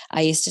me.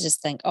 I used to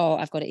just think,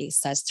 I've got to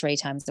exercise 3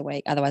 times a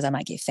week, otherwise I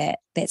might get fat.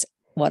 That's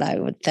what I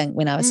would think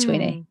when I was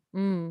 20.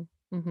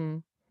 Mm-hmm.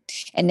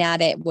 And now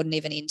that wouldn't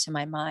even enter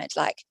my mind.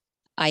 Like,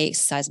 I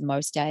exercise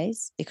most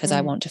days because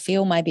I want to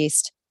feel my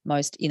best. I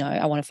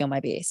want to feel my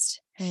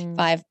best.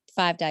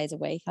 5 days a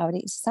week I would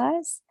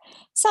exercise,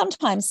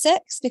 sometimes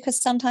 6,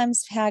 because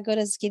sometimes how good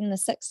is getting the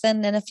 6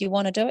 in, and if you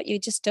want to do it, you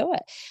just do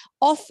it.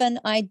 Often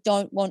I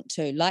don't want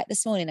to. Like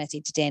this morning I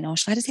said to Dan,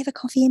 should I just have a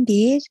coffee in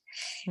bed?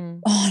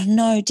 Oh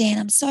no,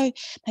 Dan,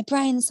 my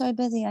brain's so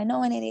busy, I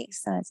know I need to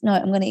exercise. No,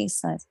 I'm going to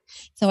exercise.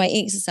 So I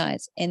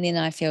exercise, and then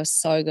I feel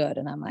so good,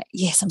 and I'm like,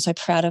 yes, I'm so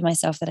proud of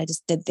myself that I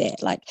just did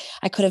that. Like,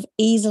 I could have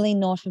easily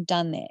not have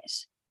done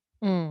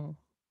that.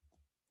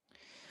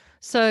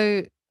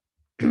 So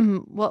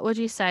what would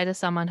you say to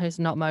someone who's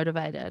not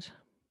motivated?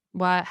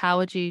 How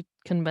would you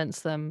convince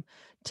them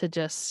to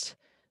just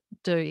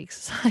do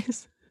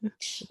exercise?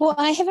 Well,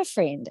 I have a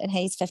friend, and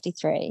he's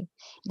 53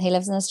 and he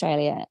lives in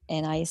Australia,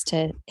 and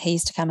he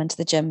used to come into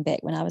the gym back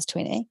when I was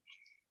 20.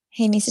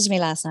 He messaged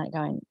me last night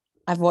going,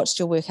 I've watched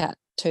your workout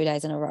 2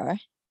 days in a row,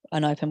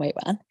 an open weight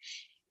one.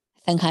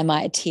 I think I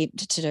might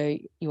attempt to do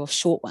your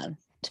short one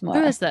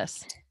tomorrow. Who is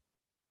this?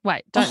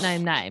 Wait, don't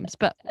name names,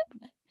 but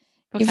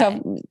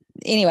okay.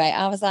 Anyway,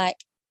 I was like,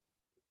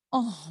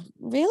 oh,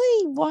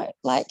 really? What?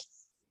 Like,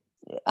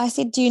 I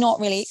said, do you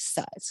not really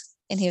exercise?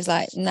 And he was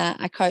like, nah,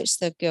 I coach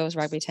the girls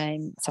rugby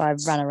team, so I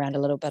run around a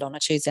little bit on a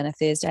Tuesday and a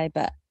Thursday,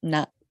 but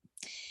nah.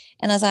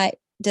 And I was like,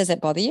 does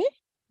it bother you?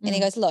 And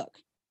he goes, look,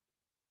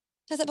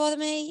 does it bother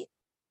me?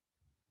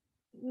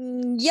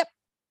 Yep,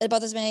 it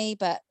bothers me,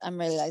 but I'm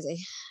really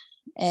lazy.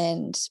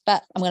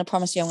 But I'm going to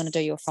promise you I'm going to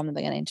do you from the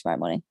beginning tomorrow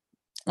morning.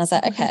 And I was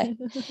like, okay.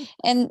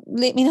 And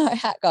let me know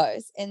how it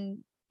goes,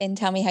 and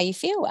tell me how you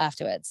feel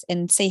afterwards,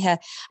 and see how.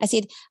 I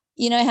said,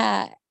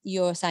 how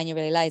you're saying you're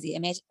really lazy.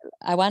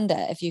 I wonder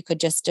if you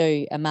could just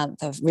do a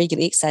month of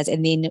regular exercise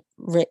and then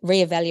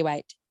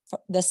reevaluate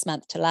this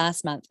month to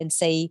last month and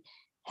see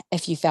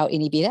if you felt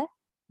any better.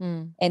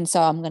 And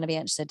so I'm going to be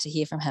interested to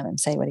hear from him and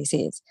see what he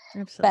says.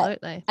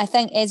 Absolutely. But I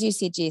think, as you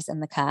said, Jess, in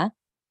the car,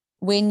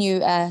 when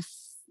you are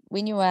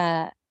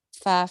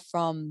far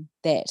from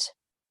that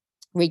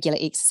regular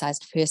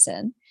exercised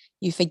person,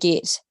 you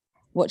forget,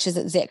 which is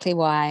exactly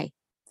why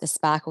the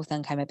sparkle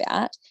thing came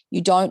about.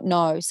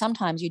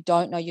 Sometimes you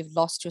don't know you've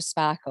lost your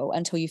sparkle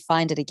until you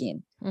find it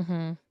again.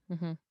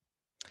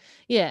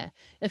 Yeah,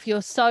 if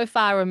you're so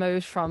far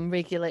removed from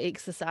regular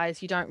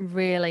exercise, you don't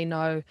really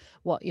know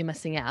what you're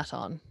missing out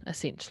on,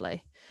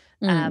 essentially.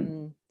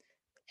 And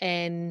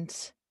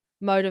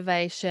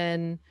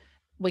motivation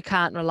we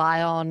can't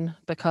rely on,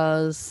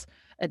 because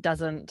it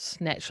doesn't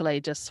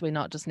naturally we're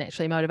not just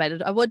naturally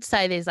motivated. I would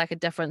say there's like a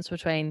difference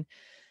between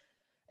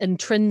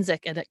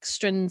intrinsic and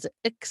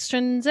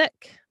extrinsic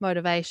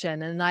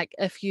motivation. And like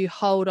if you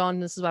hold on,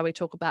 this is why we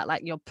talk about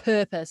like your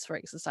purpose for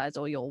exercise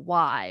or your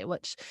why,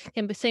 which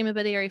can seem a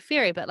bit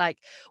airy-fairy, but like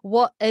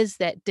what is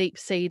that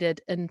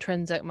deep-seated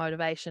intrinsic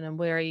motivation and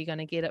where are you going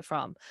to get it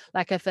from?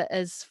 Like if it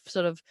is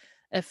sort of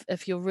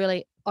if you're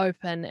really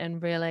open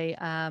and really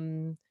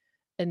in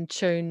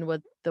tune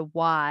with the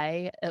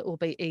why, it will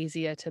be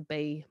easier to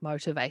be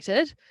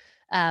motivated.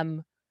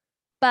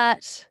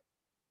 But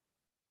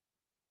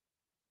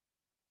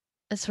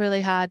it's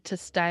really hard to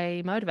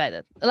stay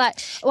motivated. Like,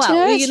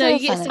 well, you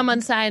get someone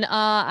saying,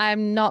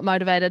 I'm not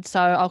motivated, so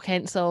I'll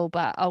cancel,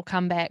 but I'll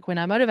come back when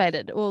I'm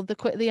motivated. Well,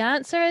 the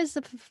answer is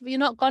you're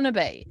not going to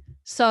be.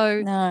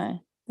 So no,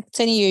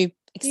 it's only you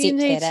accept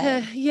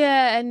that.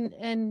 Yeah.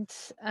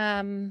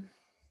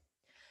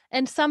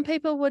 And some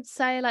people would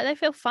say like they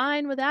feel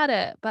fine without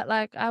it, but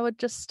like I would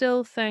just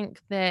still think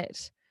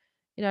that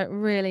you don't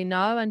really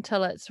know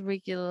until it's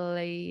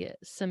regularly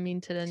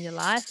cemented in your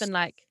life. And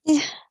like,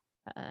 yeah.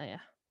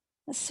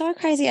 It's so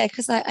crazy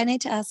because I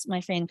need to ask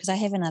my friend, because I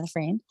have another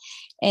friend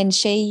and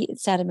she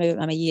started Move It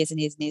Mama years and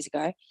years and years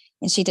ago,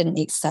 and she didn't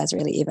exercise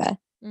really ever.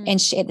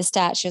 And she, at the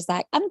start, she was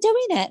like, I'm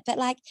doing it, but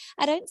like,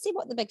 I don't see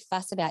what the big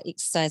fuss about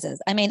exercise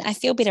is. I mean, I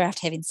feel better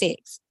after having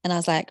sex. And I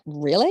was like,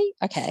 really?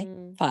 Okay,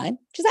 fine.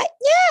 She's like,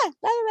 yeah,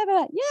 blah, blah, blah,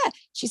 blah. Yeah.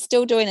 She's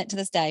still doing it to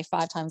this day,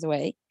 5 times a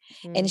week.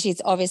 And she's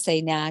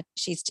obviously now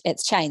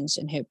it's changed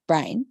in her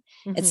brain.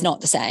 It's not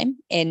the same.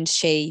 And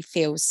she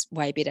feels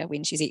way better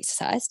when she's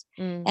exercised.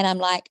 And I'm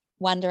like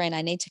wondering,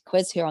 I need to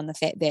quiz her on the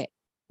fact that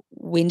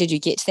when did you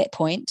get to that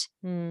point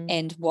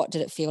and what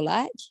did it feel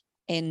like?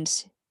 And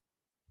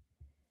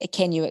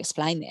can you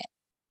explain that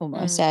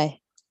almost? Yeah.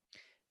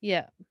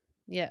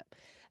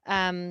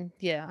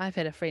 I've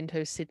had a friend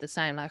who said the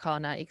same, like, oh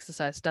no,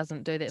 exercise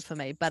doesn't do that for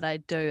me. But I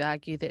do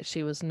argue that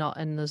she was not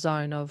in the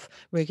zone of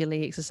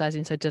regularly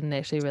exercising, so didn't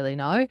actually really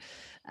know.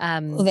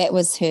 Well, that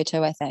was her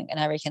too, I think. And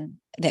I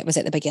reckon that was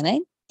at the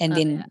beginning. And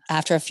then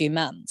after a few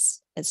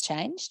months, it's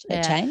changed.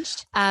 It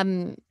changed.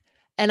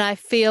 And I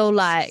feel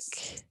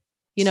like,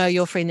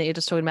 your friend that you're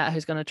just talking about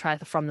who's going to try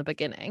from the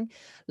beginning,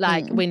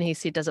 like when he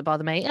said, does it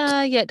bother me?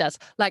 Yeah, it does.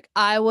 Like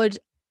I would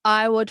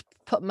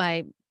put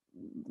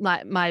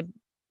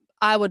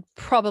I would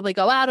probably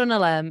go out on a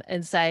limb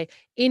and say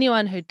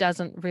anyone who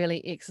doesn't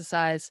really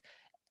exercise,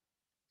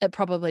 it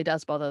probably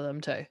does bother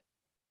them too,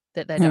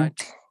 that they don't.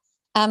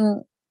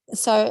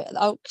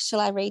 So shall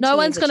I read? No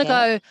one's going to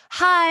go,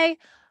 hi,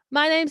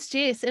 my name's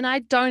Jess and I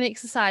don't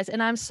exercise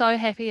and I'm so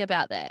happy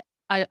about that.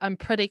 I'm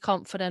pretty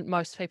confident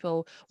most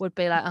people would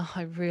be like, oh,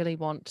 I really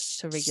want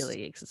to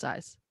regularly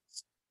exercise.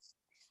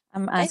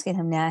 I'm asking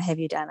him now, have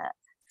you done it?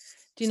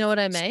 Do you know what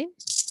I mean?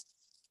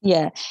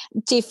 Yeah,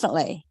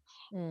 definitely.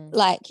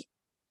 Like,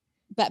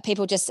 but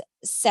people just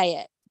say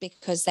it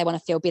because they want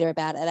to feel better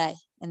about it,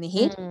 in their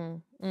head.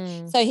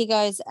 So he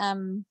goes, I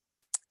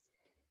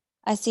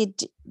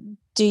said,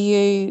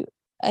 he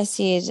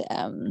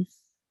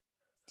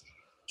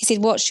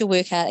said, what's your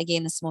workout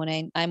again this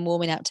morning? I'm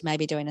warming up to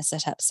maybe doing a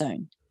sit-up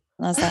soon.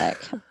 And I was like,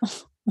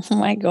 oh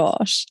my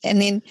gosh.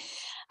 And then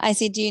I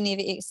said, do you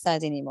never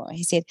exercise anymore?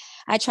 He said,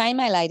 I train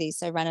my ladies,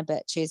 so run a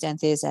bit Tuesday and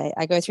Thursday.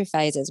 I go through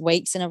phases,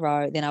 weeks in a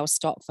row, then I will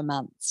stop for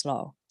months.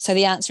 Lol. So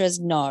the answer is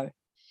no.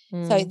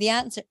 So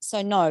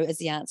no is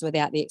the answer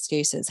without the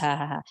excuses. Ha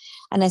ha ha.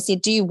 And I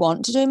said, do you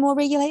want to do more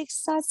regular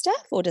exercise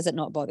stuff or does it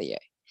not bother you?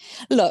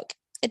 Look,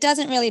 it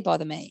doesn't really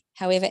bother me.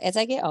 However, as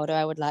I get older,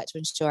 I would like to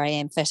ensure I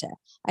am fitter.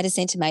 I just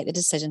need to make the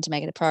decision to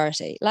make it a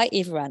priority. Like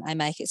everyone, I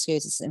make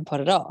excuses and put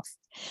it off.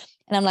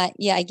 And I'm like,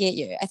 yeah, I get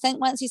you. I think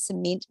once you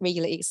cement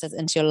regular exercise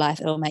into your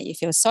life, it'll make you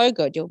feel so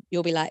good.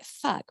 You'll be like,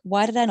 fuck,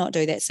 why did I not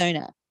do that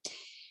sooner?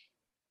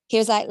 He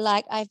was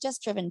like, I've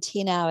just driven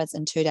 10 hours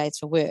in 2 days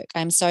for work.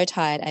 I'm so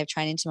tired. I have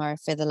training tomorrow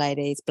for the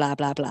ladies, blah,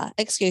 blah, blah.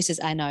 Excuses,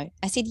 I know.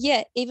 I said,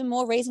 yeah, even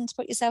more reason to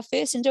put yourself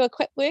first and do a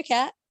quick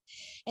workout.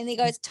 And he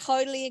goes,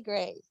 totally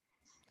agree.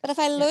 But if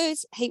I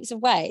lose heaps of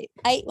weight,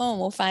 8 women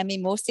will find me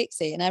more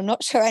sexy and I'm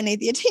not sure I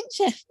need the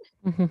attention.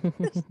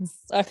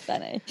 So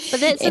funny. But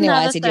that's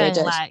another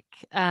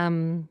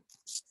thing,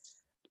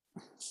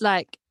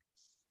 like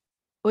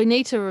we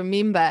need to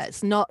remember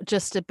it's not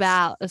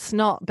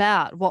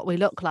about what we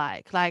look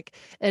like. Like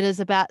it is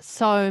about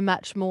so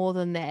much more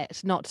than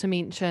that, not to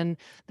mention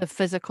the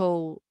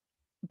physical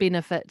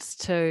benefits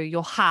to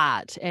your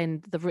heart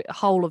and the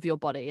whole of your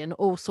body and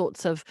all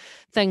sorts of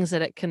things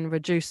that it can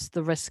reduce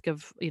the risk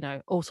of,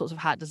 all sorts of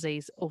heart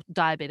disease or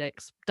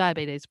diabetes, blah,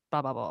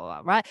 blah, blah,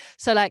 blah, right?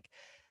 So like,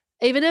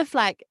 even if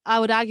I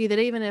would argue that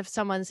even if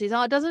someone says,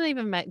 oh, it doesn't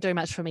even do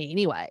much for me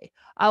anyway,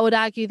 I would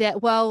argue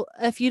that, well,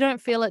 if you don't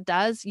feel it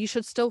does, you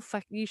should still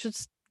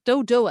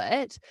do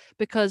it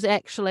because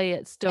actually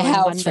it's doing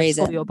wonders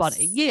for your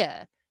body.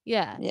 Yeah.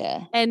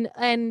 And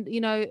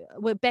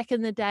we're back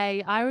in the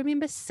day, I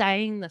remember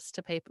saying this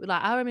to people.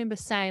 Like I remember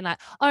saying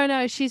oh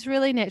no, she's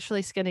really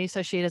naturally skinny,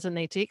 so she doesn't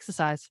need to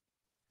exercise.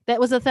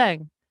 That was a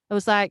thing. It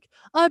was like,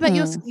 oh, but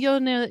you're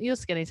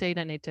skinny, so you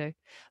don't need to.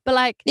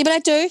 But but I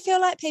do feel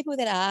like people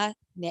that are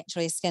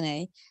naturally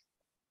skinny,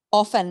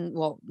 often,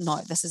 well,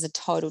 no, this is a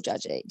total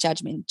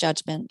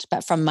judgment,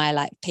 but from my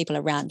like people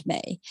around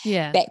me,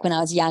 back when I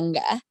was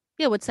younger,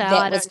 would say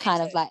that was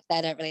kind of like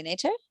they don't really need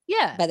to.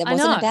 Yeah, but it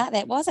wasn't about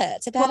that, was it?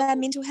 It's about our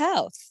mental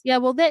health. Yeah,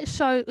 well,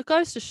 it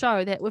goes to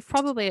show that we've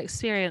probably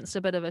experienced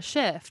a bit of a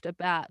shift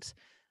about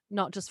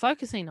not just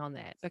focusing on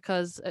that,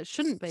 because it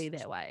shouldn't be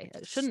that way.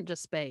 It shouldn't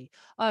just be,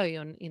 oh,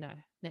 you're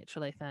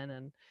naturally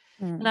thin.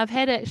 And I've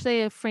had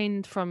actually a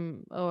friend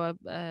or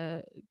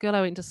a girl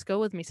I went to school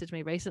with message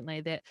me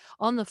recently that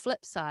on the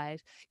flip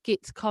side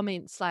gets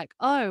comments like,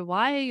 oh,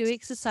 why are you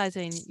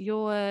exercising?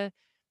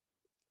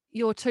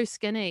 You're too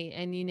skinny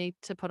and you need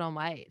to put on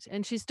weight.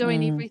 And she's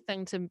doing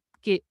everything to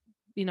get,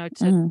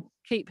 to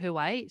keep her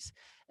weight.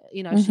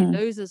 She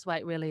loses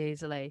weight really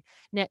easily,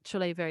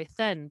 naturally very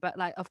thin, but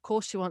like, of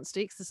course she wants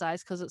to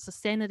exercise because it's a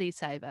sanity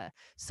saver.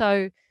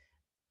 So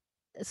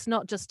it's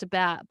not just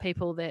about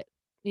people that,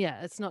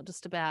 it's not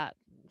just about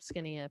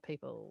skinnier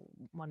people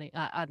wanting,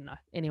 I don't know.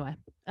 Anyway,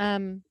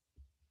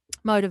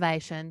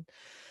 motivation.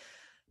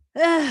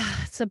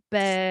 It's a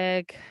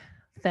big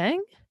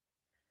thing.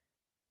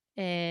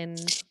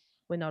 And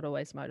we're not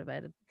always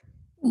motivated.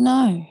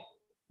 No.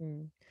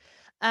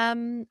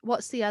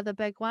 What's the other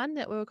big one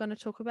that we were going to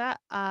talk about?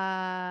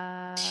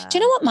 Do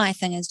you know what my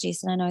thing is,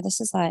 Jess? And I know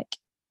this is like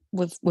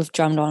we've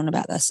drummed on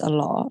about this a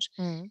lot,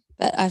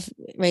 but I've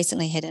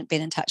recently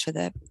been in touch with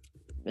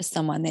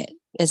someone that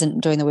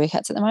isn't doing the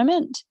workouts at the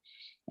moment,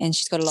 and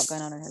she's got a lot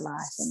going on in her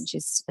life, and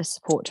she's a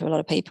support to a lot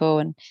of people,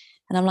 and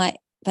I'm like,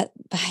 but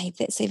babe,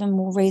 that's even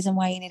more reason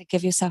why you need to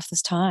give yourself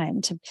this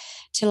time to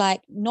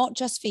like, not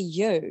just for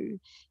you,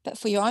 but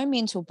for your own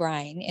mental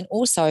brain, and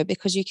also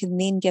because you can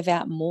then give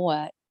out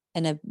more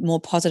in a more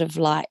positive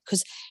light,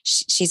 because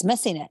she's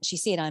missing it. She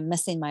said, I'm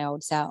missing my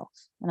old self.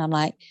 And I'm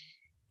like,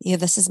 yeah,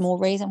 this is more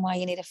reason why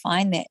you need to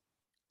find that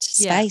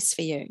space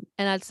for you.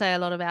 And I'd say a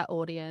lot of our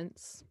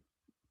audience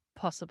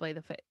possibly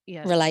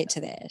relate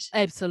to that.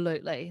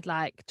 Absolutely.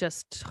 Like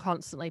just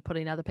constantly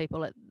putting other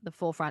people at the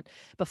forefront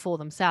before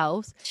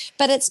themselves.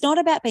 But it's not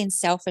about being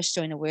selfish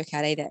doing a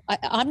workout either.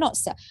 I'm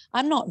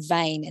not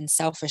vain and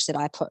selfish that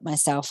I put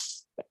myself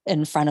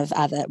in front of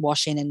other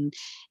washing and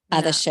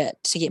other shit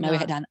to get my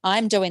workout done.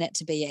 I'm doing it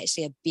to be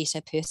actually a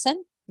better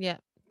person. Yeah.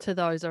 To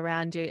those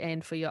around you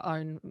and for your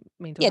own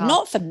mental health. Yeah,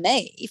 not for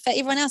me, for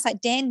everyone else. Like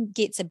Dan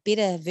gets a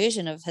better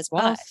version of his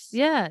wife.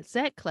 Yeah,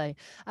 exactly.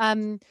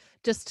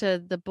 Just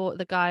to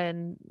the guy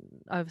in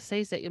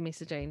overseas that you're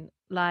messaging,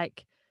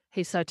 like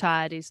he's so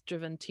tired, he's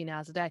driven 10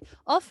 hours a day.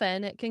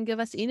 Often it can give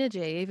us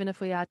energy, even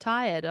if we are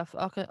tired. It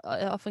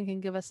often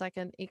can give us like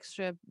an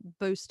extra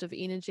boost of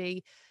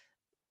energy,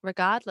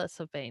 regardless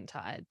of being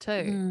tired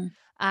too.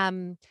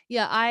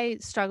 I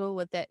struggle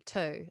with that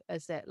too.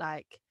 Is that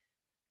like,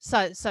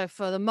 so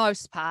for the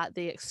most part,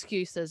 the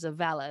excuses are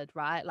valid,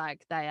 right?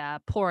 Like they are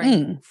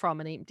pouring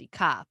from an empty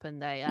cup, and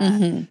they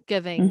are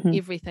giving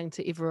everything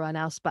to everyone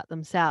else but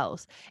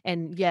themselves.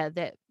 And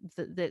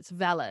that's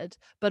valid.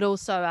 But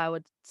also I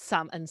would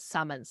in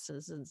some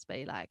instances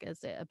be like, is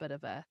that a bit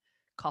of a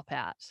cop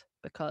out?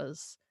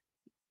 Because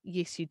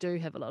yes, you do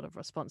have a lot of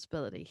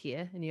responsibility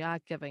here and you are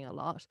giving a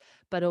lot,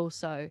 but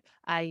also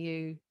are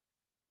you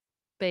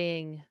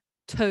being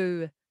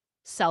too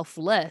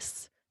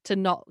selfless to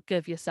not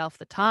give yourself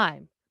the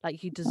time?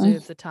 Like you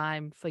deserve the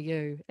time for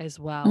you as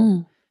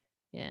well.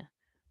 Yeah,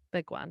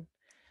 big one.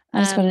 I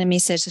just got a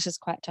message. This is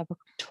quite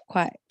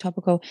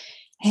topical.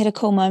 I had a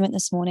cool moment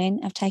this morning.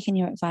 I've taken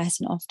your advice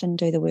and often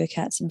do the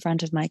workouts in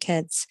front of my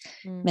kids,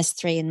 Miss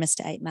 3 and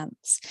Mr. 8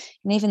 months.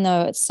 And even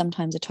though it's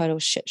sometimes a total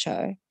shit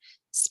show,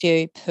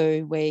 spew,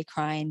 poo, wee,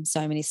 crying,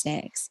 so many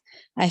snacks,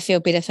 I feel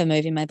better for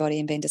moving my body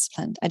and being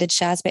disciplined. I did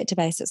Shah's Back to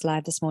Basics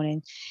live this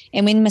morning,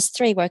 and when Miss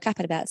 3 woke up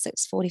at about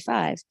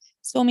 6:45,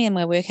 saw me in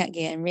my workout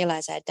gear and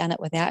realised I had done it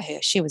without her,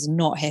 she was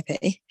not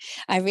happy.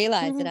 I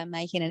realised that I'm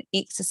making an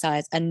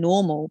exercise a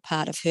normal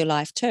part of her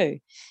life too,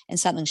 and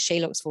something she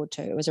looks forward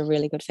to. It was a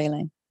really good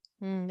feeling.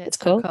 That's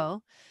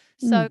cool.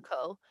 So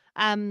cool.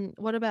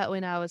 What about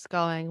when I was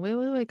going? Where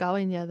were we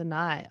going the other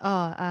night?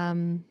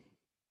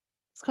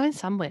 Going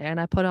somewhere,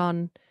 and I put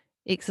on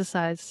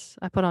exercise.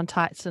 I put on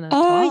tights and a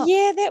top. Oh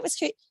yeah, that was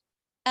cute.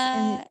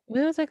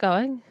 Where was I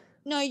going?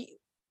 No, I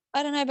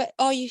don't know, but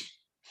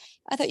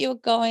I thought you were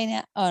going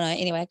out. Oh no,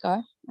 anyway,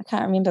 go. I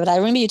can't remember, but I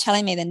remember you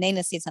telling me that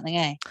Nina said something,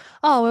 eh?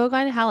 Oh, we were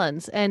going to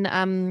Helen's, and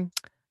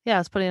I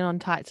was putting on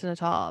tights and a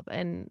top,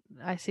 and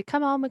I said,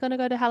 come on, we're going to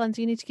go to Helen's,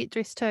 you need to get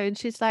dressed too. And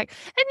she's like,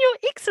 in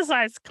your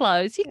exercise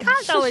clothes? You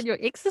can't go in your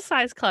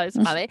exercise clothes,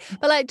 mummy.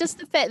 But like, just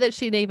the fact that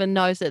she even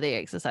knows that they're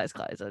exercise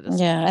clothes.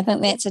 I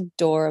think that's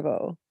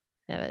adorable.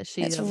 Yeah, but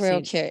it's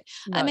real cute.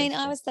 I mean,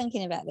 I was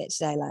thinking about that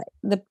today.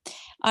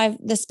 Like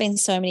there's been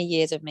so many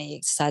years of me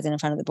exercising in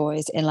front of the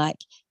boys, and like,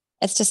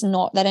 it's just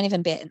not, they don't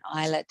even bat an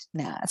eyelid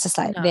now. It's just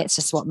like, that's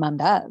just what mum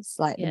does.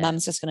 Like the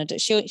mum's just going to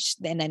do,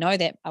 and they know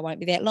that I won't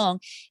be that long.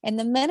 And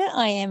the minute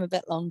I am a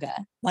bit longer,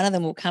 one of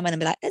them will come in and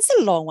be like, it's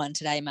a long one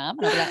today, mum.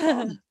 And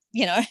I'll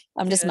be like,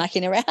 I'm just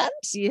mucking around.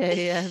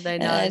 Yeah, they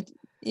know.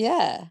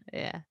 Yeah.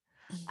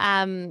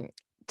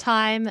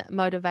 time,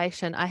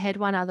 motivation. I had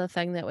one other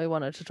thing that we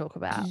wanted to talk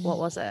about. What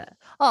was it?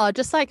 Oh,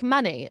 just like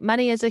money.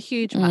 Money is a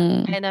huge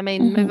one. And I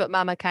mean, Move It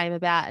Mama came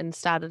about and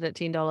started at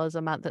 $10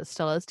 a month. It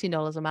still is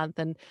 $10 a month.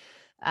 And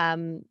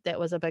that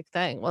was a big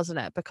thing, wasn't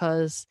it?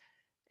 Because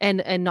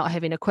and not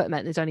having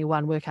equipment, there's only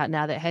one workout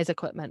now that has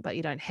equipment, but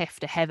you don't have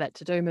to have it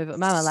to do Move It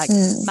Mama. Like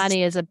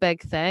money is a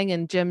big thing,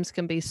 and gyms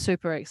can be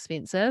super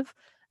expensive.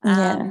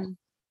 And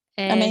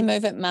I mean,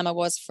 Move It Mama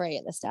was free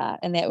at the start,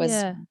 and that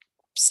was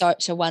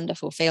such a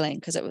wonderful feeling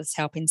because it was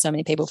helping so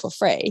many people for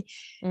free.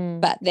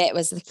 But that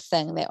was the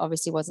thing that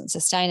obviously wasn't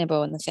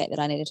sustainable, and the fact that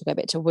I needed to go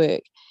back to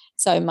work.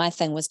 So my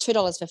thing was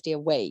 $2.50 a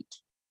week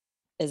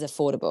is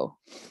affordable.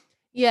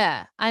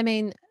 Yeah, I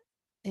mean,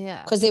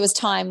 yeah, because there was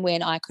time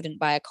when I couldn't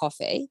buy a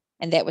coffee,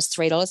 and that was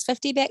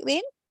 $3.50 back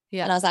then.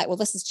 Yeah, and I was like, well,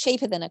 this is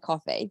cheaper than a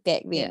coffee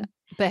back then. Yeah.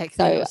 Back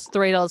then it was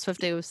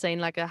 $3.50. We've seen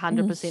like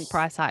 100%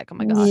 price hike. Oh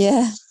my gosh.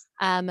 Yeah.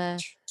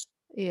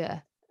 Yeah.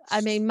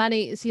 I mean,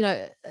 money is, you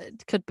know,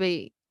 it could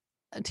be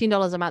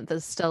 $10 a month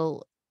is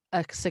still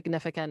a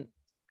significant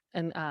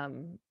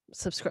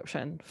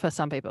subscription for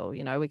some people.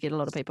 You know, we get a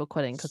lot of people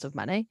quitting because of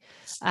money.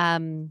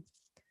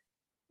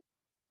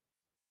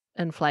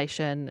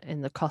 Inflation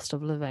and the cost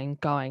of living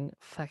going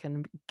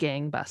fucking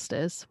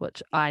gangbusters,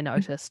 which I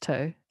noticed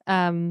too.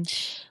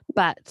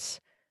 But,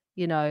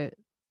 you know,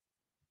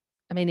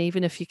 I mean,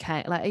 even if you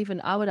can't, like,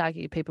 even I would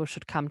argue people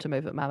should come to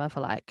Move It Mama for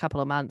like a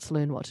couple of months,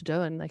 learn what to do,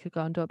 and they could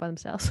go and do it by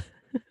themselves.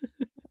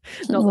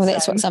 Well,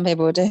 that's what some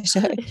people do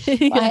too.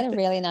 Well, I had a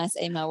really nice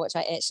email, which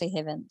I actually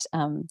haven't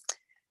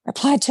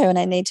replied to, and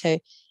I need to.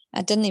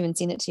 I didn't even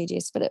send it to you,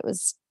 Jess, but it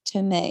was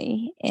to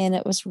me, and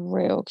it was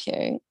real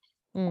cute.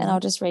 And I'll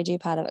just read you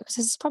part of it because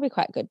this is probably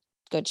quite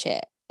good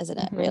chat, isn't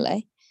it?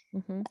 Really.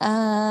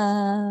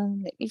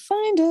 Let me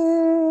find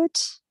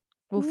it.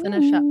 We'll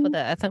finish up with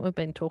it. I think we've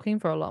been talking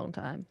for a long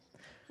time.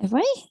 Have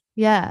we?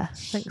 Yeah, I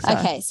think so.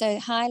 Okay, so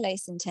hi,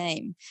 Lisa and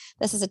team.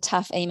 This is a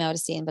tough email to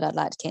send, but I'd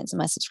like to cancel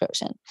my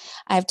subscription.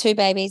 I have 2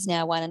 babies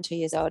now, 1 and 2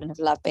 years old, and have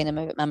loved being a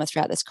Move It Mama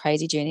throughout this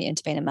crazy journey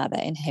into being a mother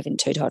and having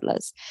 2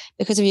 toddlers.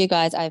 Because of you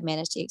guys, I've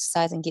managed to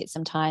exercise and get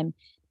some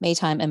me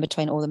time in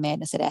between all the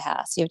madness at our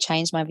house. You've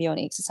changed my view on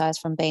exercise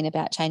from being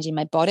about changing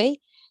my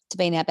body to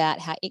being about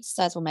how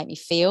exercise will make me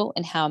feel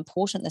and how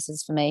important this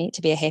is for me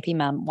to be a happy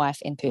mum, wife,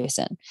 and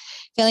person.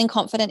 Feeling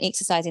confident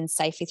exercising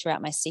safely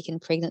throughout my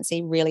second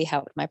pregnancy really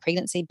helped my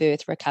pregnancy,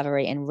 birth,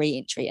 recovery, and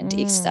re-entry into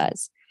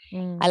exercise.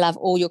 I love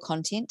all your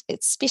content,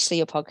 especially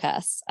your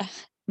podcasts.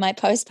 My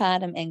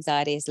postpartum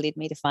anxiety has led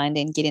me to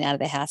finding getting out of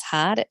the house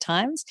hard at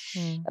times.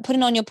 But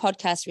putting on your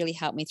podcast really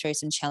helped me through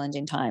some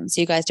challenging times.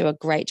 So you guys do a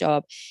great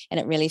job, and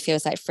it really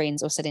feels like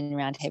friends or sitting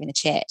around having a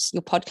chat.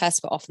 Your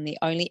podcasts were often the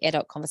only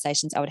adult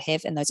conversations I would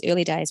have in those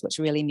early days, which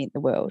really meant the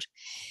world.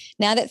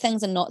 Now that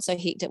things are not so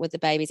hectic with the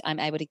babies, I'm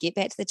able to get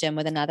back to the gym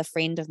with another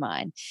friend of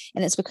mine.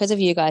 And it's because of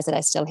you guys that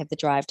I still have the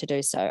drive to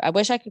do so. I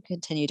wish I could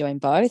continue doing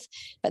both,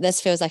 but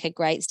this feels like a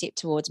great step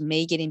towards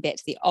me getting back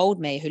to the old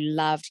me who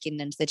loved getting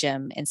into the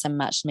gym and some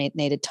much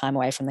needed time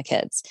away from the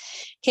kids.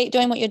 Keep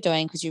doing what you're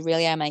doing because you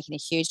really are making a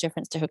huge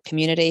difference to a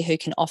community who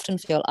can often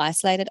feel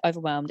isolated,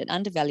 overwhelmed, and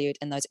undervalued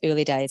in those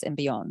early days and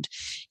beyond.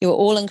 You're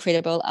all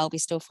incredible. I'll be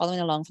still following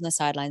along from the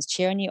sidelines,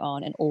 cheering you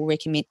on and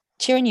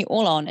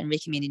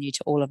recommending you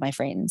to all of my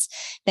friends.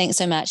 Thanks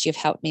so much. You've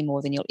helped me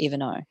more than you'll ever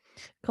know.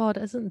 God,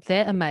 isn't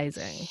that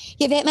amazing?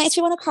 Yeah, that makes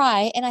me want to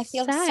cry, and I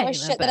feel so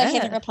shit that I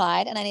haven't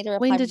replied, and I need to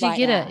reply. When did you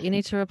get now. it? You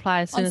need to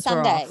reply as soon as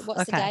Sunday. we're off.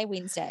 What's the day?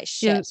 Wednesday.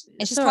 Shit.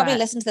 And she's probably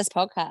listened to this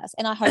podcast,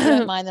 and I hope you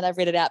don't mind that I've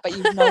read it out, but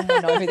you no one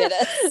will know who that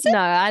is. No,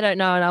 I don't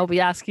know, and I'll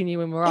be asking you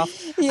when we're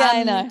off. Yeah,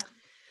 I know.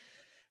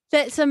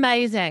 That's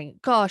amazing.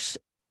 Gosh,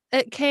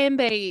 it can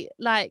be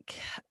like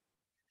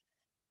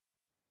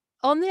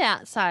on the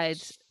outside.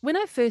 When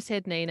I first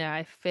had Nina,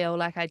 I feel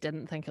like I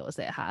didn't think it was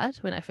that hard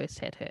when I first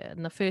had her.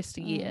 In the first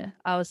year,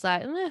 I was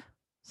like,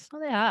 it's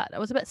not that hard. I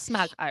was a bit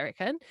smug, I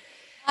reckon.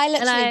 I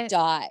literally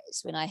died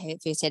when I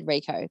first had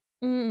Rico.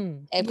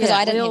 Because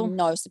I didn't have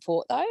no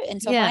support though. And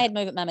so if I had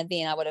Move It Mama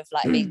then, I would have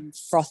like been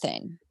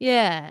frothing.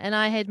 Yeah. And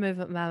I had Move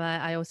It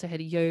Mama. I also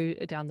had you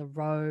down the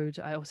road.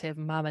 I also have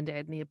mum and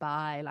dad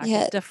nearby. Like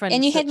a different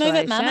And you situation. had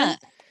Move It Mama.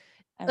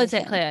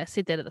 Exactly. I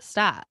said that at the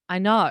start. I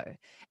know.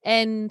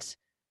 And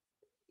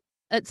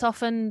it's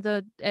often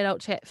the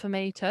adult chat for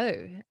me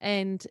too.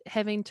 And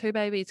having 2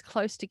 babies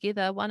close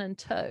together, 1 and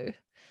 2,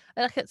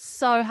 like it's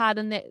so hard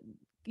in that,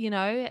 you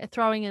know,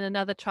 throwing in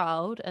another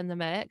child in the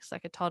mix,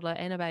 like a toddler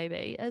and a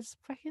baby, is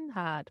freaking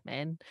hard,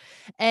 man.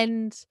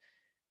 And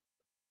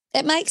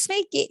it makes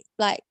me get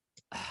like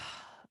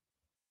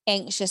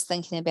anxious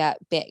thinking about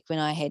back when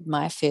I had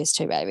my first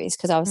 2 babies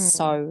because I was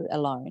so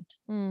alone.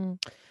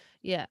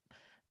 Yeah.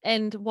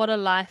 And what a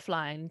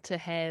lifeline to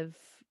have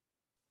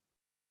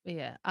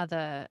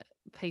other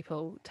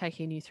people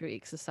taking you through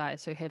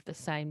exercise who have the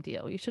same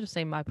deal. You should have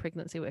seen my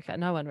pregnancy workout.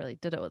 No one really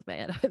did it with me,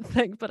 I don't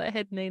think, but I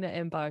had Nina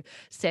and Bo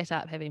sat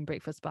up having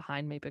breakfast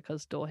behind me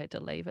because Dor had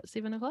to leave at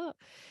 7:00,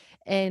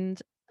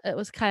 and it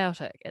was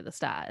chaotic at the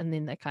start, and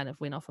then they kind of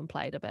went off and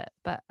played a bit.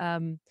 But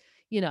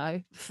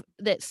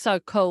that's so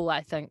cool,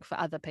 I think, for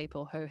other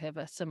people who have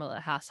a similar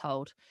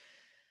household,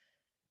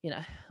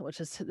 which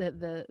is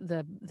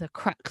the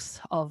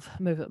crux of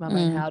Move It Mama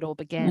and how it all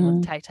began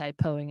with Tay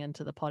pooing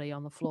into the potty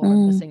on the floor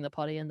and missing the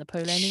potty and the poo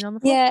landing on the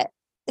floor. Yeah.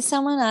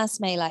 Someone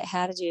asked me, like,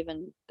 how did you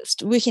even,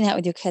 working out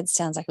with your kids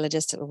sounds like a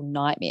logistical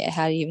nightmare.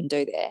 How do you even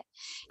do that?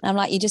 And I'm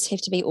like, you just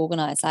have to be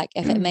organized. Like,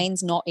 if it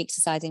means not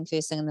exercising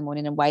first thing in the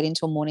morning and waiting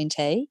till morning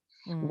tea,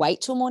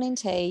 wait till morning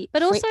tea.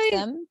 But also,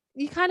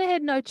 you kind of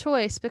had no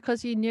choice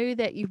because you knew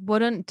that you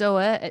wouldn't do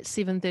it at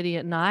 7:30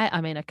 at night.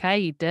 I mean, okay,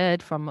 you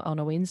did on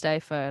a Wednesday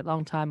for a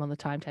long time on the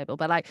timetable,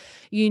 but like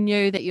you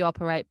knew that you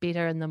operate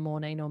better in the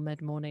morning or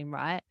mid-morning,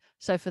 right?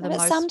 So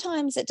but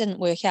sometimes it didn't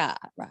work out,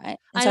 right? And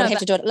I so know, I'd have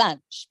to do it at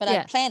lunch, but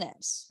I'd plan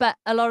it. But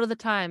a lot of the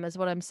time is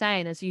what I'm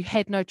saying is you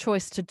had no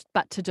choice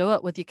but to do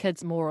it with your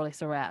kids more or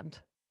less around.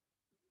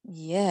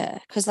 Yeah,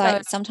 because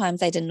like sometimes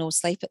they didn't all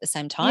sleep at the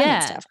same time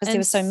and stuff because there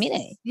were so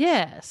many.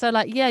 Yeah, so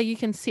like you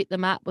can set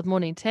them up with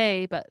morning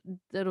tea, but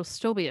it'll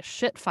still be a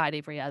shit fight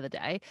every other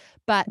day.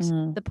 But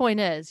the point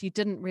is, you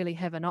didn't really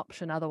have an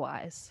option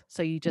otherwise,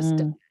 so you just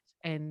did it.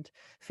 And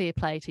fair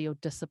play to your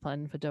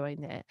discipline for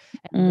doing that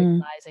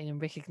and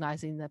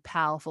recognizing the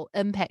powerful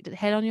impact it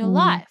had on your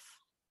life.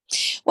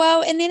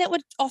 Well, and then it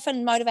would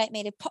often motivate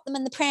me to pop them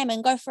in the pram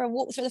and go for a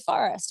walk through the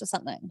forest or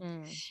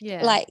something.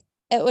 Yeah, like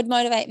it would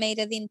motivate me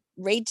to then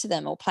read to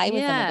them or play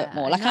with them a bit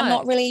more. Like I'm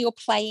not really your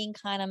playing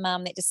kind of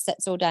mum that just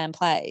sits all day and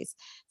plays.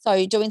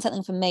 So doing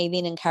something for me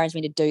then encouraged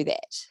me to do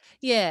that.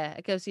 Yeah,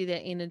 it gives you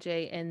that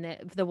energy and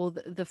that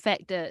the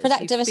fact is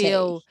productivity.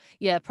 You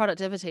feel,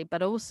 productivity,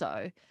 but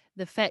also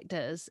the fact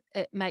is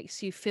it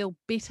makes you feel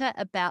better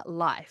about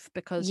life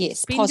because you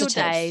spend your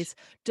days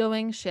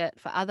doing shit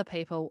for other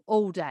people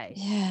all day.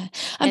 Yeah.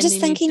 I'm just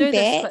thinking you do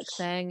back. This quick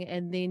thing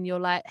and then you're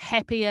like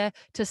happier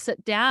to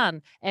sit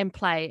down and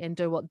play and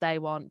do what they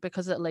want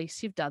because at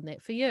least you've done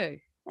that for you.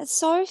 It's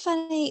so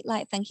funny,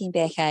 like thinking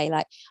back,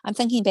 like I'm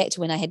thinking back to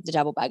when I had the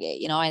double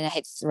buggy, and I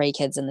had 3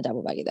 kids in the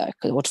double buggy though,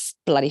 or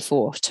bloody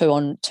 4,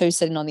 2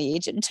 sitting on the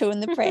edge and 2 in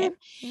the pram.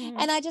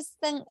 And I just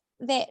think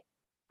that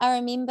I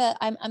remember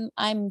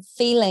I'm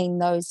feeling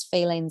those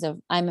feelings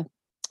of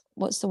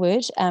what's the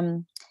word?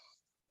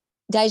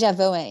 Deja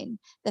vuing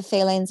the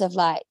feelings of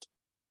like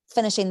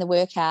finishing the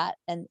workout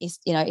and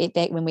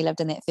back when we lived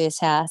in that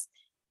first house,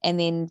 and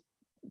then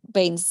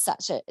being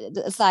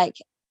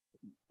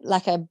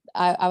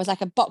I was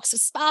like a box of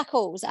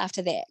sparkles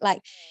after that.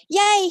 Like,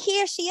 yay,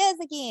 here she is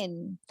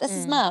again. This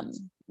is mum.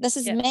 This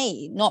is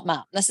me, not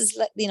mum. This is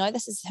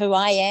this is who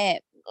I am.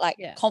 Like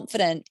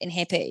confident and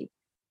happy.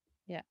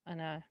 Yeah, I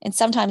know. And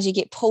sometimes you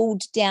get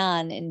pulled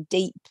down and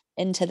deep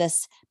into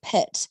this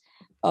pit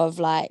of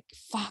like,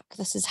 fuck,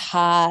 this is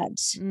hard.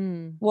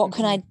 What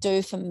can I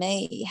do for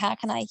me? How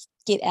can I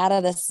get out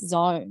of this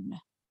zone?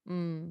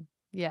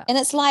 Yeah. And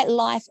it's like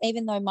life,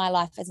 even though my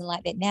life isn't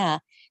like that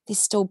now, there's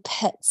still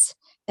pits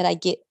that I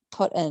get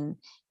put in.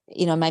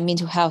 My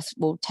mental health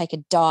will take a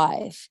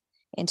dive,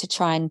 and to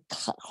try and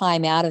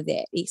climb out of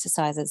that,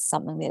 exercise is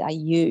something that I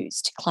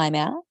use to climb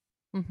out.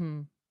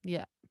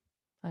 Yeah,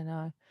 I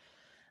know.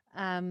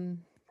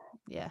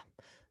 Yeah.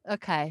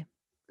 Okay,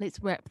 let's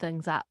wrap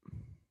things up.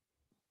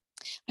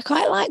 I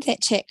quite like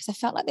that chat because I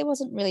felt like there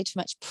wasn't really too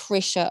much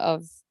pressure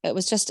it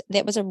was just,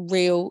 that was a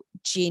real,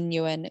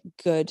 genuine,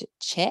 good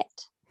chat.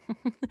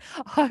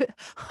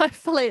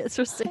 Hopefully it's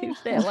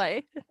received that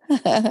way.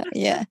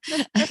 Yeah.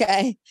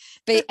 Okay.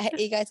 But are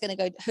you guys going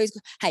to go,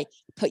 hey,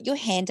 put your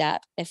hand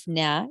up if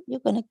now you're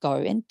going to go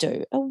and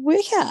do a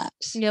workout.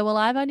 Yeah, well,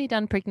 I've only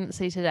done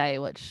pregnancy today,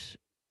 which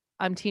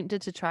I'm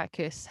tempted to try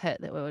Curse HIIT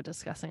that we were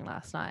discussing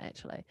last night,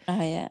 actually.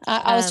 Oh, yeah.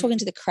 I was talking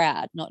to the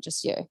crowd, not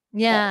just you.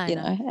 Yeah.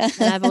 But,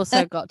 and I've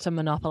also got to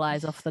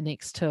monopolize off the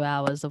next 2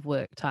 hours of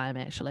work time,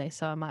 actually.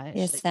 So I might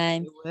actually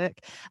do work.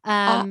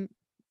 Okay.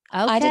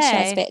 I did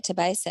Trace Back to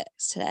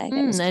Basics today.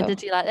 That was cool.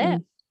 Did you like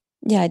that?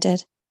 Yeah, I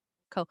did.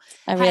 Cool.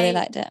 I really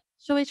liked it.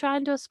 Shall we try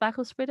and do a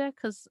sparkle spreader?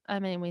 Because, I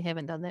mean, we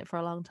haven't done that for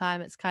a long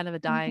time. It's kind of a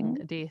dying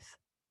death.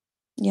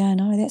 Yeah, I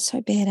know. That's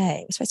so bad,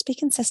 eh? We're supposed to be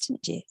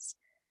consistent, Jess.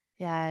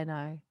 Yeah, I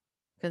know.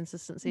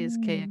 Consistency is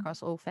key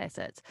across all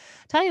facets.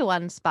 Tell you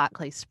one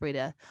sparkly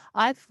spreader.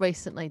 I've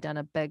recently done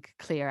a big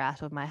clear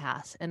out of my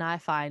house, and I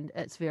find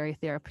it's very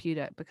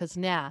therapeutic because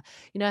now,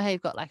 you know how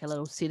you've got like a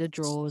little set of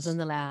drawers in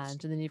the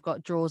lounge, and then you've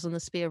got drawers in the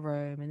spare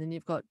room, and then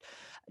you've got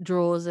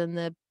drawers in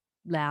the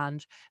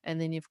lounge, and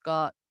then you've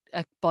got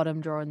a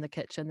bottom drawer in the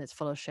kitchen that's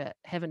full of shit.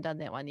 Haven't done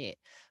that one yet,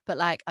 but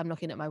like I'm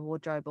looking at my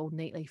wardrobe all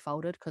neatly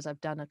folded because I've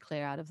done a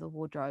clear out of the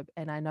wardrobe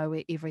and I know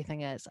where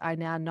everything is. I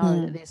now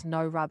know that there's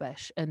no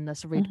rubbish in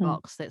this red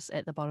box that's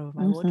at the bottom of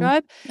my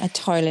wardrobe. I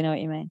totally know what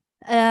you mean.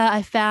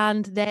 I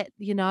found that,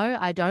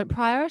 I don't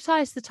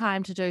prioritize the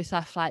time to do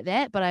stuff like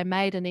that, but I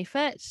made an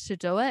effort to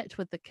do it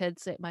with the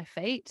kids at my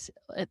feet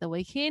at the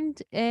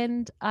weekend,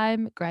 and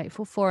I'm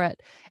grateful for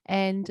it.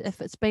 And if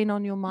it's been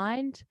on your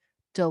mind,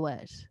 do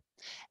it.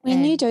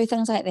 When you do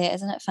things like that,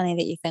 isn't it funny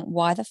that you think,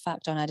 why the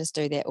fuck don't I just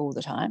do that all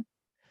the time?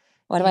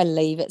 Why do I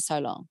leave it so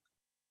long?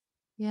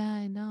 Yeah,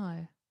 I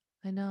know.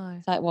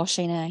 It's like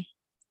washing, eh?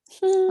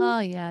 Oh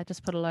yeah,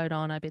 just put a load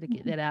on. I better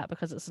get that out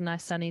because it's a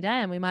nice sunny day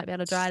and we might be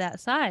able to dry it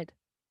outside.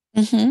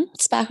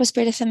 Sparkle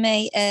spreader for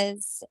me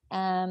is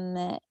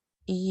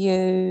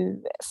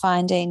you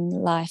finding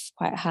life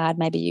quite hard.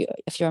 Maybe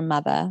if you're a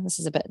mother, this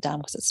is a bit dumb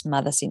because it's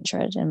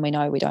mother-centered and we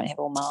know we don't have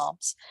all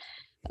moms.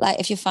 Like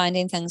if you're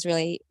finding things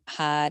really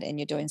hard and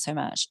you're doing so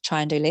much,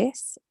 try and do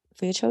less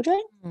for your children.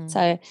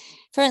 So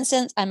for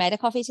instance, I made a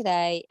coffee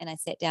today and I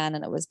sat down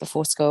and it was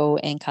before school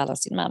and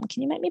Carlos said, Mum,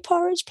 can you make me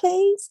porridge,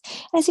 please?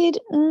 I said,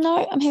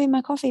 no, I'm having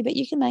my coffee, but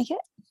you can make it.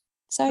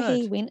 So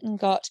he went and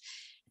got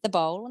the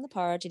bowl and the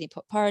porridge and he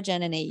put porridge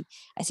in and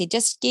I said,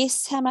 just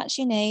guess how much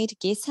you need,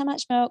 guess how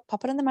much milk,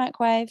 pop it in the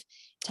microwave,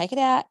 take it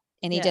out.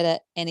 And he did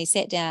it and he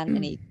sat down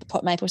and he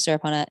put maple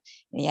syrup on it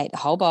and he ate the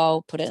whole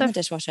bowl, put it in the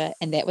dishwasher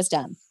and that was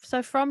done.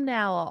 So from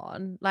now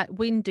on, like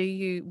why do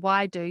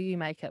you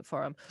make it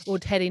for him? Or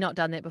had he not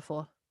done that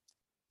before?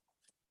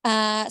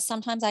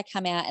 Sometimes I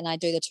come out and I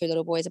do the two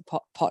little boys a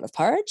pot of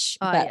porridge,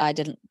 but I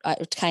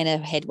kind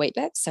of had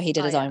Weet-Bix, so he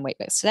did his own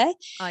Weet-Bix today.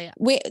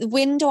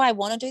 When do I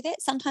want to do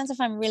that? Sometimes if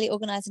I'm really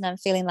organized and I'm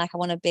feeling like I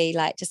want to be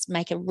like just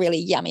make a really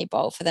yummy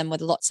bowl for them with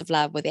lots of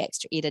love with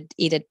extra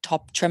edited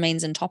top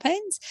trimmings and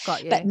toppings.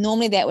 But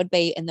normally that would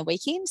be in the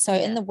weekend. So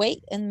in the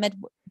week,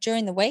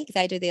 during the week,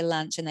 they do their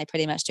lunch and they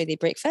pretty much do their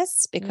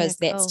breakfast because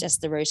that's just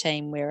the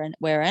routine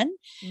we're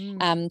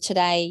in.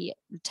 Today,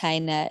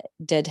 Taina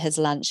did his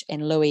lunch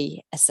and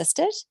Louis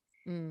assisted.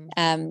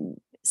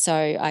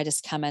 So I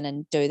just come in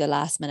and do the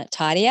last minute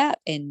tidy up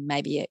and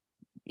maybe,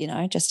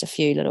 just a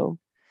few little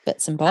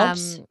bits and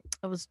bobs.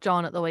 It was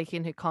John at the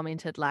weekend who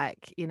commented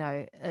like,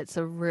 it's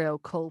a real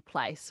cool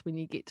place when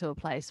you get to a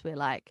place where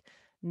like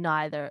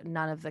none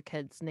of the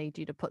kids need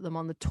you to put them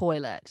on the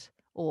toilet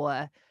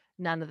or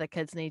none of the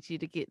kids need you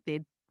to get their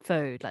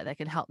food, like they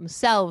can help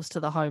themselves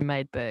to the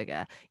homemade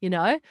burger. We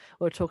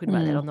were talking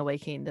about that on the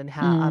weekend and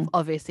how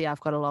I've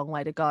got a long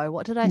way to go.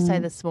 What did I say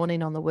this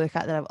morning on the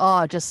workout that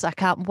I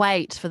can't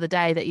wait for the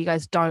day that you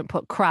guys don't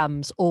put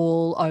crumbs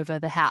all over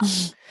the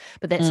house.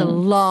 But that's a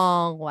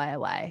long way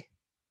away.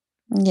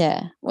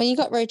 Yeah, well, you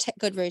got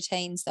good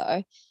routines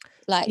though,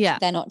 like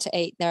they're not to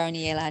eat, they're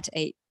only allowed to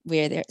eat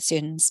where they're at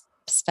certain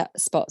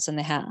spots in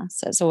the house,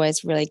 so it's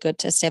always really good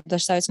to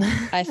establish those.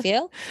 I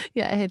feel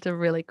I had to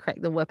really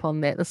crack the whip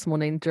on that this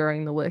morning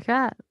during the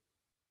workout.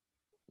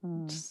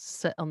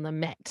 Just sit on the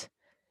mat,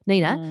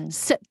 Nina,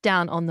 sit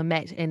down on the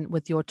mat and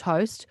with your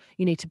toast.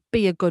 You need to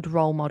be a good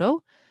role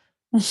model.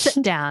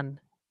 Sit down.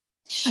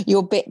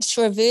 You're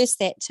to reverse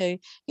that too.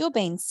 You're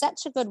being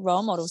such a good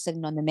role model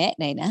sitting on the mat,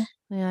 Nina.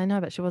 Yeah, I know,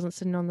 but she wasn't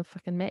sitting on the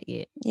fucking mat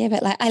yet. Yeah,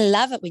 but like I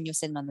love it when you're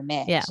sitting on the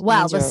mat. Yeah,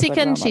 well, the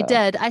second she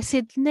did, I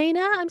said,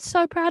 Nina, I'm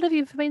so proud of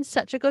you for being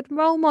such a good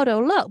role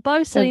model. Look,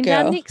 Bo's sitting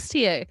down next to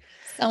you.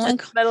 Someone in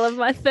the middle of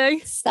my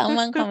thing.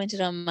 Someone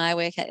commented on my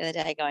workout the other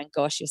day going,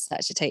 gosh, you're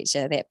such a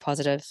teacher. That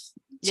positive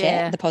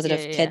chat, the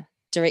positive kid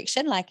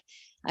direction. Like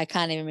I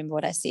can't even remember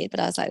what I said,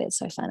 but I was like, that's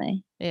so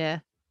funny. Yeah,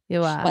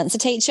 you are. Once a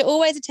teacher,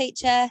 always a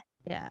teacher.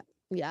 Yeah,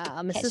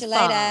 Mrs. Catch you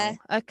later.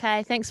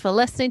 Okay, thanks for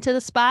listening to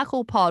the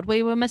Sparkle Pod.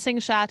 We were missing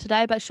Shah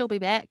today, but she'll be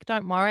back.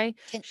 Don't worry.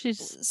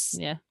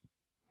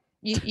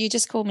 You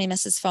just called me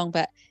Mrs. Fong,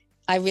 but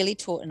I really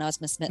taught and I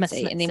was Miss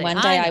Mitzi. And then one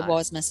day I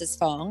was Mrs.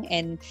 Fong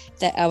and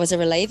that I was a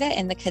reliever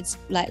and the kids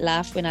like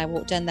laughed when I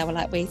walked in. They were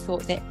like, we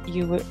thought that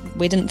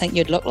we didn't think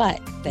you'd look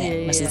like that,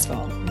 Mrs.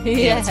 Fong.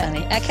 Yeah, it's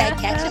funny. Okay,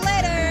 catch you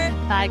later.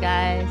 Bye,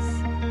 guys.